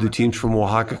Oaxaca? Do teams from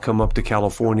Oaxaca come up to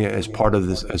California as part of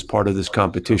this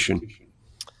competition?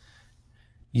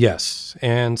 Yes.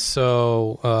 And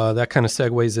so that kind of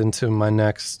segues into my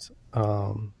next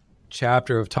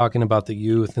chapter of talking about the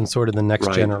youth and sort of the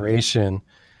next generation.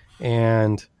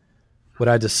 And what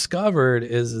I discovered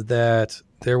is that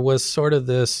there was sort of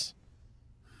this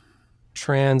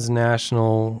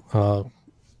transnational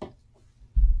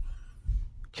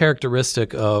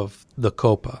characteristic of the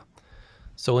Copa.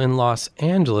 So in Los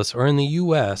Angeles, or in the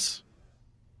U.S.,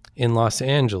 in Los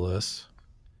Angeles,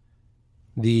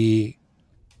 the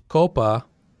Copa,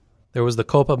 there was the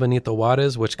Copa Benito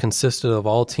Juarez, which consisted of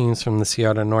all teams from the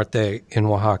Sierra Norte in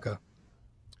Oaxaca,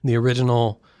 the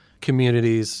original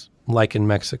communities like in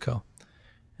Mexico.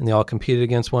 And they all competed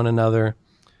against one another.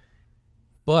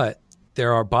 But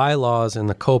there are bylaws in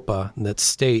the Copa that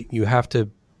state you have to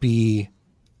be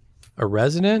a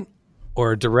resident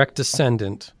or a direct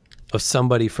descendant of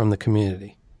somebody from the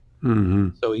community. Mm-hmm.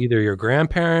 So either your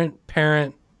grandparent,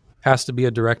 parent has to be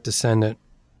a direct descendant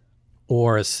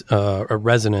or a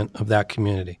resident of that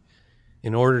community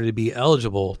in order to be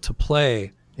eligible to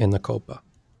play in the Copa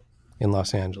in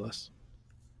Los Angeles.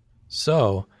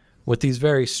 So with these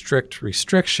very strict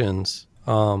restrictions,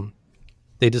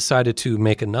 they decided to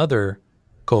make another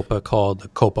Copa called the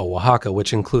Copa Oaxaca,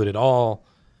 which included all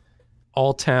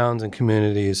towns and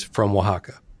communities from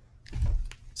Oaxaca.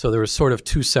 So there was sort of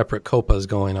 2 separate Copas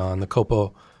going on. The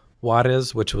Copa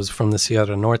Juarez, which was from the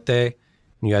Sierra Norte, and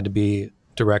you had to be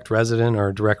direct resident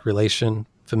or direct relation,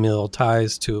 familial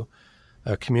ties to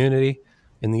a community.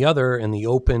 In the other, in the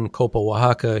open Copa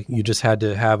Oaxaca, you just had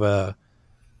to have a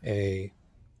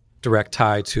direct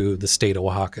tie to the state of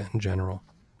Oaxaca in general.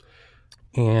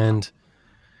 And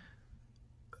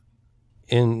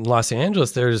in Los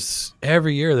Angeles,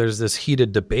 every year there's this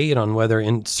heated debate on whether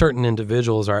certain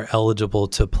individuals are eligible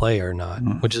to play or not,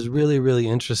 which is really, really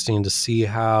interesting to see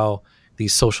how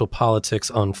these social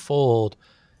politics unfold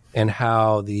and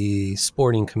how the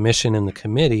sporting commission and the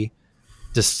committee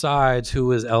decides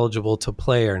who is eligible to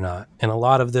play or not. And a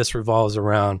lot of this revolves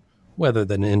around whether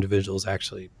the individual is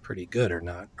actually pretty good or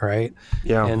not, right?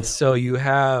 Yeah. And so you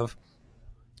have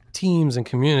teams and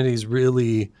communities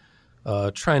really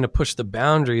trying to push the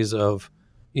boundaries of,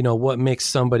 what makes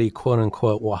somebody quote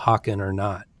unquote Oaxacan or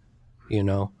not,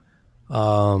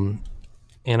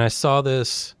 and I saw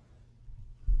this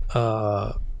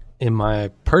in my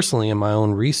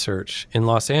own research. In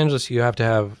Los Angeles, you have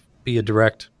to be a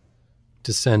direct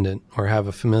descendant or have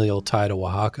a familial tie to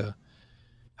Oaxaca.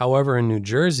 However, in New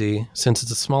Jersey, since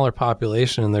it's a smaller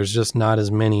population and there's just not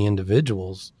as many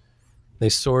individuals, they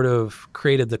sort of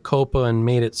created the Copa and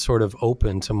made it sort of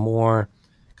open to more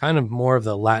of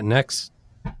the Latinx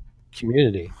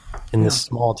community in this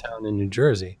small town in New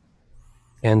Jersey.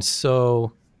 And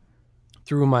so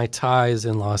through my ties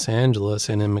in Los Angeles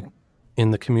and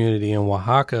in the community in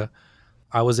Oaxaca,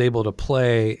 I was able to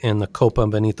play in the Copa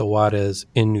Benito Juarez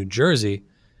in New Jersey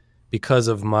because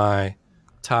of my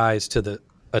ties to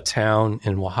a town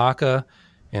in Oaxaca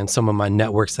and some of my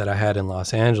networks that I had in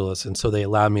Los Angeles. And so they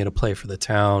allowed me to play for the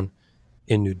town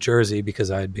in New Jersey because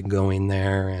I had been going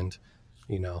there and,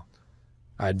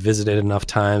 I'd visited enough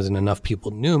times and enough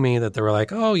people knew me that they were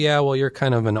like, oh yeah, well, you're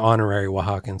kind of an honorary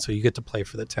Oaxacan, so you get to play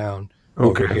for the town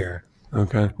over here.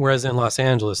 Okay. Whereas in Los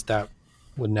Angeles, that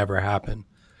would never happen.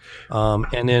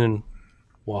 And in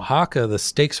Oaxaca, the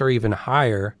stakes are even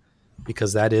higher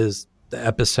because that is the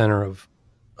epicenter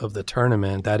of the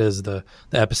tournament. That is the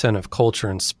epicenter of culture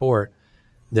and sport,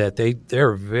 that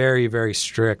they're very, very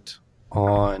strict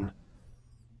on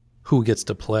who gets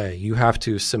to play. You have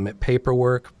to submit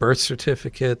paperwork, birth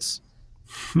certificates,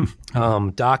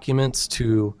 documents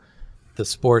to the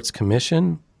sports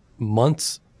commission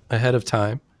months ahead of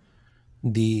time.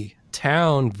 The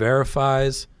town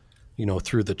verifies,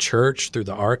 through the church, through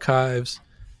the archives,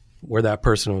 where that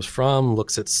person was from,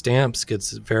 looks at stamps,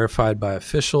 gets verified by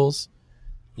officials.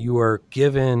 You are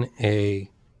given a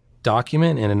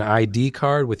document and an ID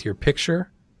card with your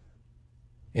picture.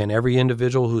 And every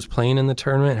individual who's playing in the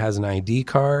tournament has an ID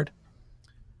card.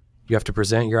 You have to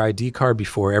present your ID card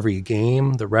before every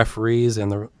game. The referees and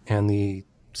the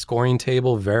scoring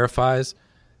table verifies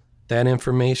that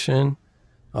information.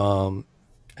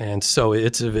 And so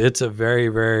it's a very,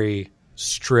 very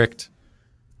strict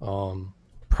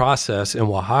process in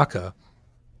Oaxaca.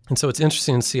 And so it's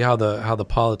interesting to see how the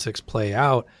politics play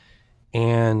out.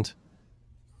 And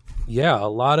yeah, a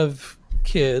lot of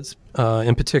kids,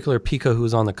 in particular Pika,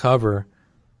 who's on the cover,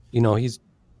 he's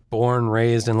born,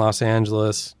 raised in Los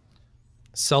Angeles,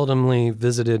 seldomly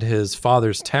visited his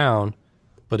father's town,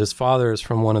 but his father is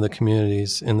from one of the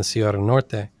communities in the Sierra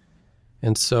Norte.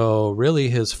 And so really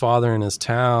his father and his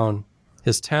town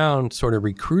sort of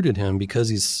recruited him because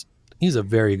he's a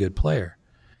very good player.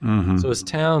 Mm-hmm. So his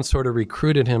town sort of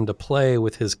recruited him to play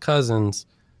with his cousins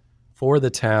for the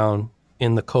town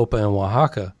in the Copa in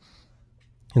Oaxaca.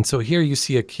 And so here you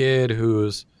see a kid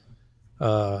who's,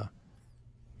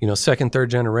 second, third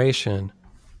generation,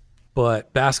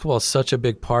 but basketball is such a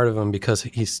big part of him because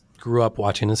he grew up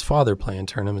watching his father play in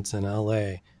tournaments in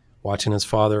LA, watching his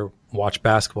father watch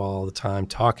basketball all the time,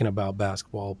 talking about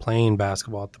basketball, playing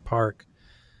basketball at the park.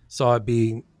 Saw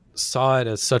it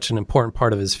as such an important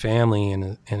part of his family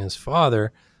and his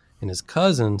father and his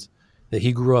cousins that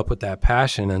he grew up with that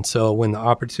passion. And so when the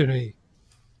opportunity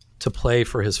to play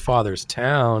for his father's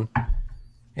town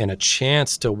and a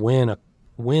chance to win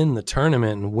the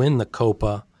tournament and win the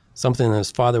Copa, something that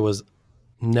his father was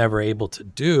never able to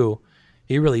do,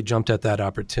 he really jumped at that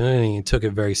opportunity and took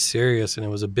it very serious. And it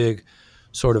was a big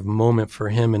sort of moment for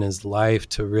him in his life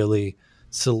to really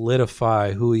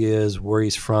solidify who he is, where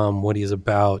he's from, what he's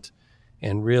about,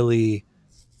 and really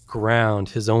ground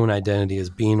his own identity as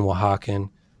being Oaxacan,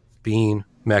 being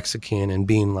Mexican, and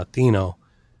being Latino,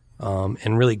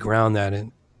 and really ground that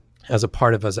as a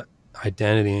part of his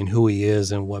identity and who he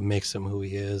is and what makes him who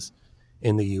he is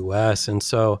in the U.S. And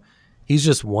so he's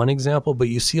just one example, but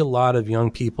you see a lot of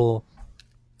young people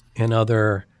and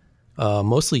other,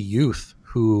 mostly youth,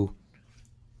 who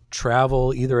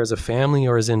travel either as a family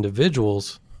or as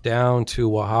individuals down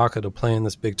to Oaxaca to play in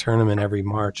this big tournament every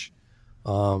March.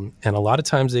 And a lot of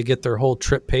times they get their whole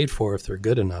trip paid for if they're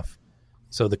good enough.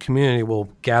 So the community will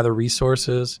gather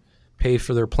resources, pay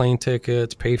for their plane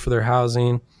tickets, pay for their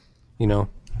housing,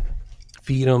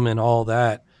 feed them and all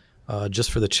that,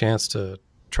 just for the chance to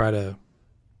try to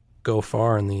go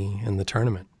far in the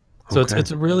tournament. So okay.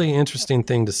 It's a really interesting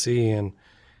thing to see, and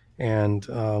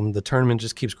the tournament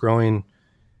just keeps growing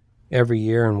every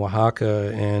year in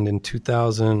Oaxaca. And in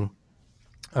 2000,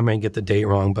 I may get the date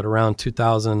wrong, but around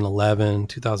 2011,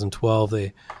 2012,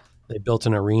 they built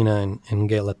an arena in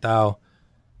Guelatao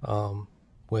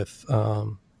with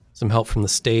some help from the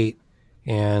state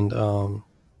and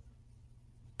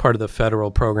part of the federal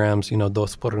programs,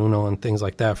 Dos por Uno and things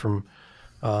like that, from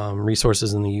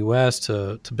resources in the U.S.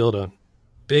 to build a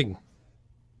big,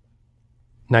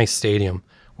 nice stadium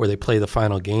where they play the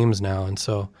final games now. And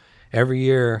so every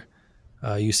year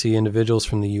you see individuals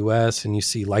from the U.S. and you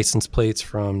see license plates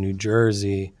from New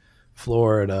Jersey,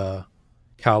 Florida,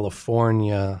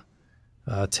 California,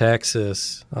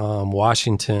 Texas,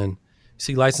 Washington. You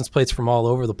see license plates from all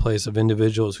over the place of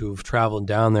individuals who've traveled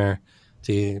down there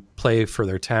to play for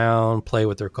their town, play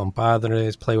with their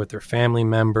compadres, play with their family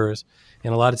members.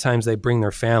 And a lot of times they bring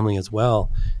their family as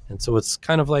well. And so it's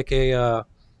kind of like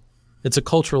it's a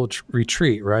cultural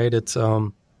retreat, right? It's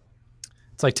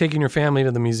like taking your family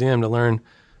to the museum to learn,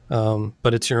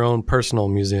 but it's your own personal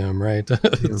museum, right?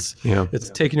 It's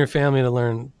taking your family to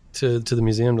learn to the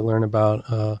museum to learn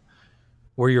about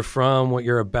where you're from, what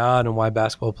you're about, and why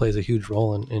basketball plays a huge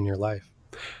role in your life.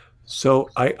 So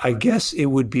I guess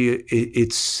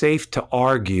it's safe to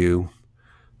argue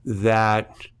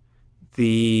that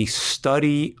the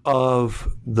study of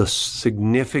the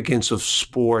significance of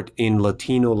sport in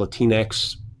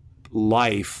Latinx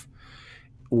life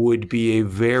would be a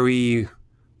very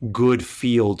good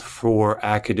field for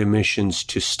academicians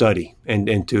to study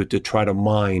and to try to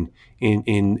mine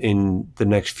in the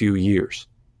next few years.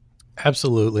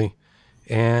 Absolutely.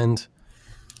 And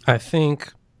I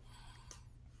think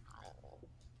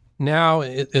now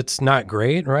it's not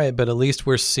great, right? But at least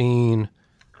we're seeing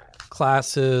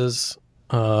classes,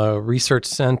 research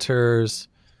centers,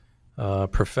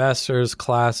 professors,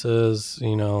 classes,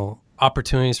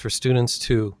 opportunities for students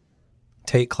to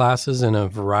take classes in a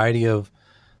variety of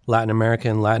Latin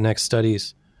American and Latinx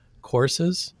studies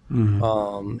courses.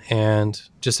 Mm-hmm. And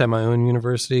just at my own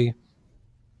university,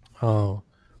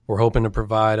 we're hoping to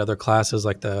provide other classes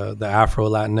like the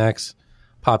Afro-Latinx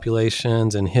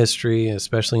populations and history,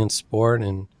 especially in sport.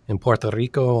 And in Puerto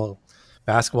Rico,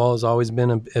 basketball has always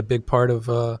been a big part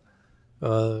of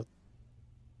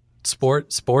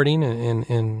sporting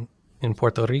in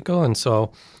Puerto Rico. And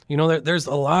so, there's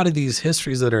a lot of these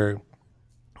histories that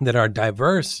are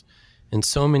diverse in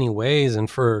so many ways. And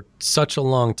for such a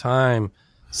long time,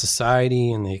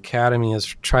 society and the academy has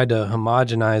tried to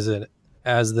homogenize it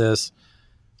as this,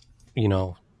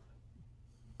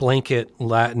 blanket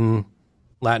Latin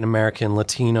American,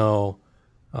 Latino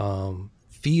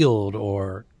field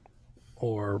or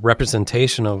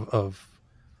representation of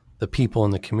the people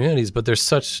in the communities, but there's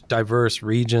such diverse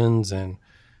regions and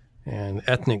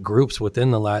ethnic groups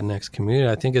within the Latinx community.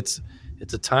 I think it's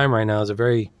a time right now, it's a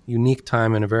very unique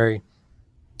time and a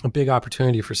big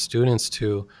opportunity for students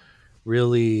to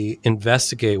really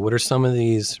investigate what are some of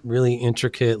these really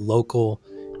intricate local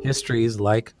histories,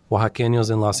 like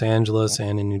Oaxaqueños in Los Angeles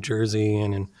and in New Jersey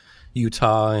and in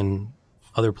Utah and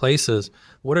other places.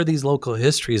 What are these local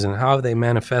histories and how have they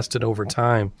manifested over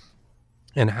time?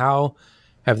 And how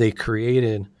have they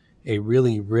created a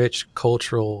really rich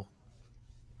cultural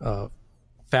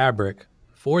fabric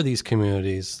for these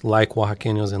communities like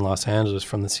Oaxaqueños in Los Angeles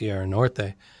from the Sierra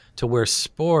Norte, to where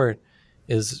sport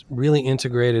is really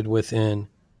integrated within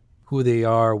who they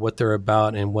are, what they're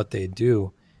about, and what they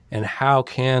do. And how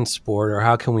can sport, or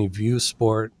how can we view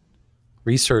sport,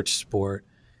 research sport,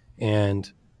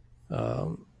 and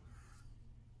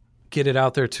get it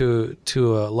out there to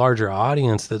a larger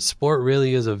audience that sport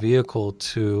really is a vehicle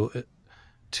to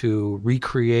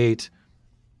recreate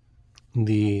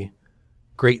the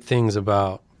great things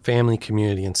about family,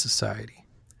 community, and society.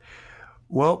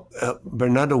 Well,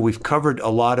 Bernardo, we've covered a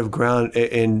lot of ground,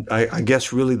 and I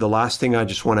guess really the last thing I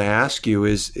just want to ask you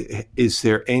is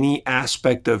there any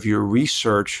aspect of your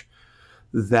research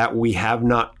that we have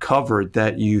not covered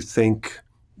that you think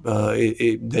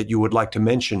that you would like to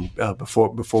mention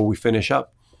before we finish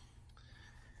up?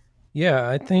 Yeah,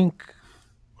 I think,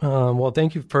 well,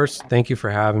 thank you for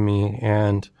having me.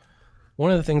 And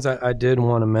one of the things I did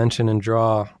want to mention and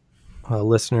draw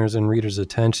listeners and readers'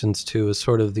 attentions to is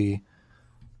sort of the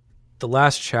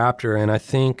last chapter. And I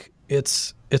think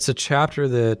it's a chapter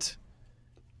that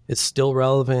it's still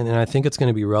relevant, and I think it's going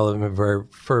to be relevant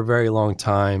for a very long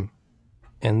time.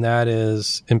 And that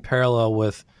is in parallel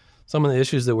with some of the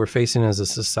issues that we're facing as a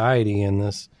society in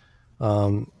this,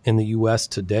 in the U.S.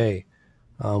 today,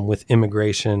 with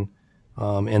immigration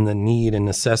and the need and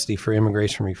necessity for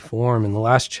immigration reform. In the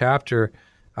last chapter,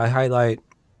 I highlight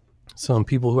some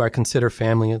people who I consider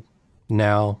family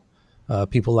now,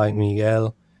 people like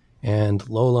Miguel and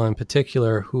Lola in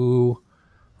particular, who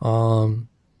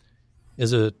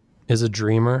is a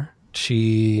dreamer.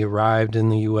 She arrived in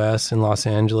the U.S. in Los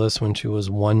Angeles when she was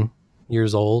 1 year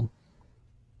old.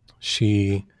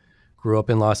 She grew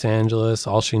up in Los Angeles.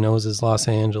 All she knows is Los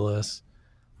Angeles.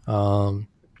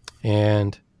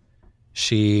 And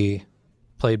she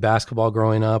played basketball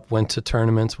growing up, went to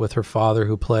tournaments with her father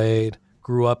who played,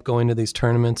 grew up going to these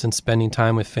tournaments and spending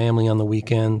time with family on the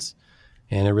weekends.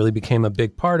 And it really became a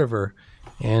big part of her.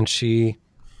 And she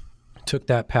took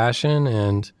that passion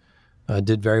and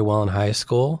did very well in high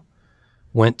school,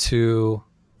 went to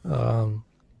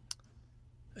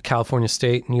California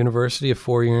State University, a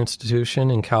 4-year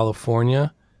institution in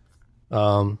California,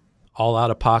 all out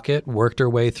of pocket, worked her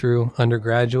way through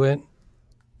undergraduate,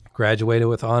 graduated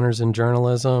with honors in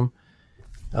journalism,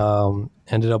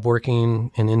 ended up working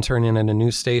and interning at a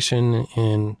news station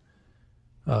in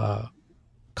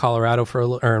Colorado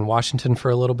or in Washington for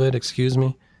a little bit,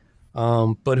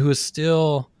 but who is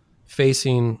still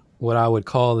facing what I would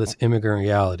call this immigrant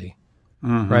reality.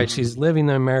 Mm-hmm. Right? She's living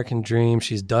the American dream.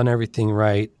 She's done everything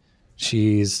right.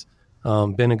 She's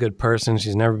been a good person.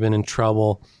 She's never been in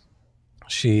trouble.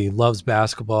 She loves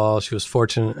basketball. She was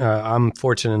fortunate. I'm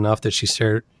fortunate enough that she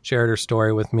shared her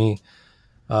story with me.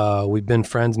 We've been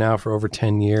friends now for over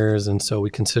 10 years, and so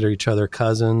we consider each other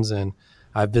cousins. And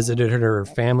I visited her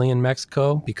family in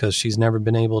Mexico because she's never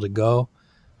been able to go.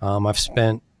 I've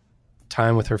spent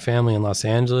time with her family in Los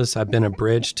Angeles. I've been a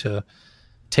bridge to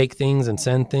take things and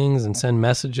send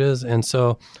messages. And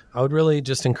so I would really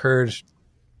just encourage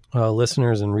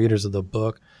listeners and readers of the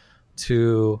book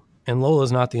to, and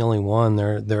Lola's not the only one.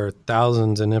 There are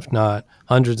thousands, and if not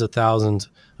hundreds of thousands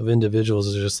of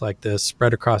individuals just like this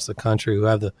spread across the country who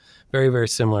have the very, very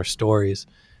similar stories.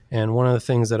 And one of the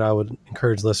things that I would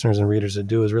encourage listeners and readers to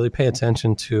do is really pay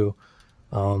attention to,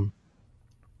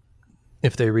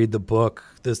 if they read the book,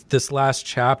 this last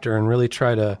chapter, and really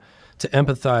try to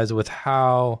empathize with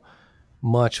how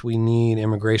much we need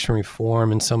immigration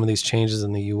reform and some of these changes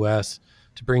in the U.S.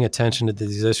 to bring attention to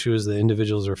these issues that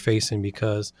individuals are facing,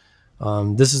 because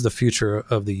this is the future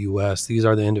of the U.S. These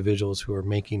are the individuals who are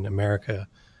making America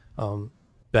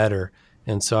better.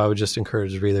 And so I would just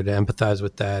encourage the reader to empathize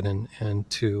with that and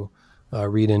to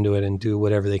read into it and do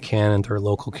whatever they can at their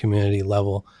local community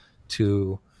level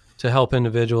to help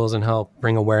individuals and help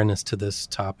bring awareness to this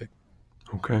topic.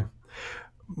 Okay.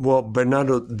 Well,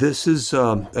 Bernardo, this is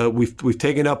we've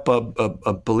taken up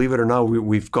believe it or not,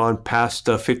 we've gone past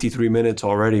 53 minutes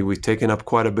already. We've taken up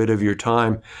quite a bit of your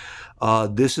time.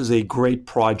 This is a great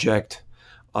project.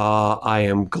 I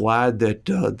am glad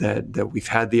that we've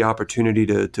had the opportunity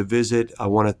to visit. I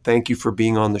want to thank you for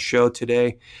being on the show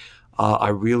today. I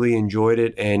really enjoyed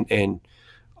it, and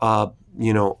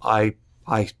I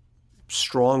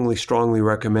strongly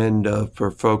recommend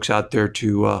for folks out there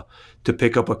to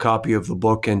pick up a copy of the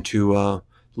book and to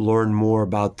learn more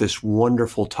about this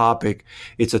wonderful topic.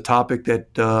 It's a topic that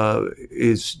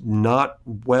is not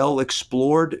well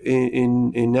explored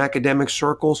in academic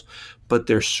circles, but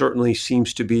there certainly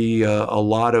seems to be a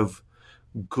lot of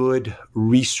good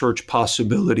research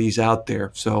possibilities out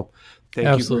there. So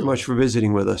thank you very much for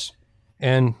visiting with us.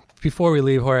 And before we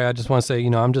leave, Jorge, I just want to say,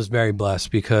 I'm just very blessed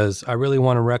because I really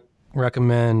want to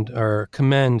recommend or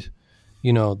commend,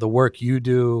 the work you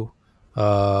do,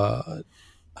 Joe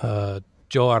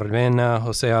Arvena,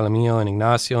 Jose Alamillo, and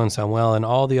Ignacio and Samuel, and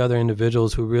all the other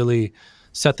individuals who really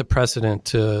set the precedent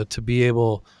to be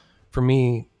able for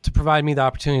me to provide me the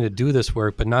opportunity to do this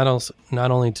work, but not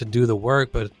only to do the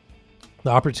work, but the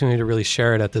opportunity to really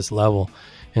share it at this level.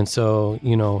 And so,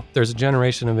 there's a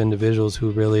generation of individuals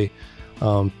who really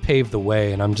paved the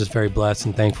way, and I'm just very blessed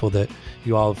and thankful that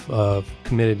you all have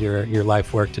committed your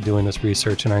life work to doing this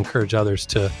research, and I encourage others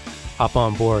to hop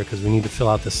on board because we need to fill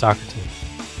out the soccer team.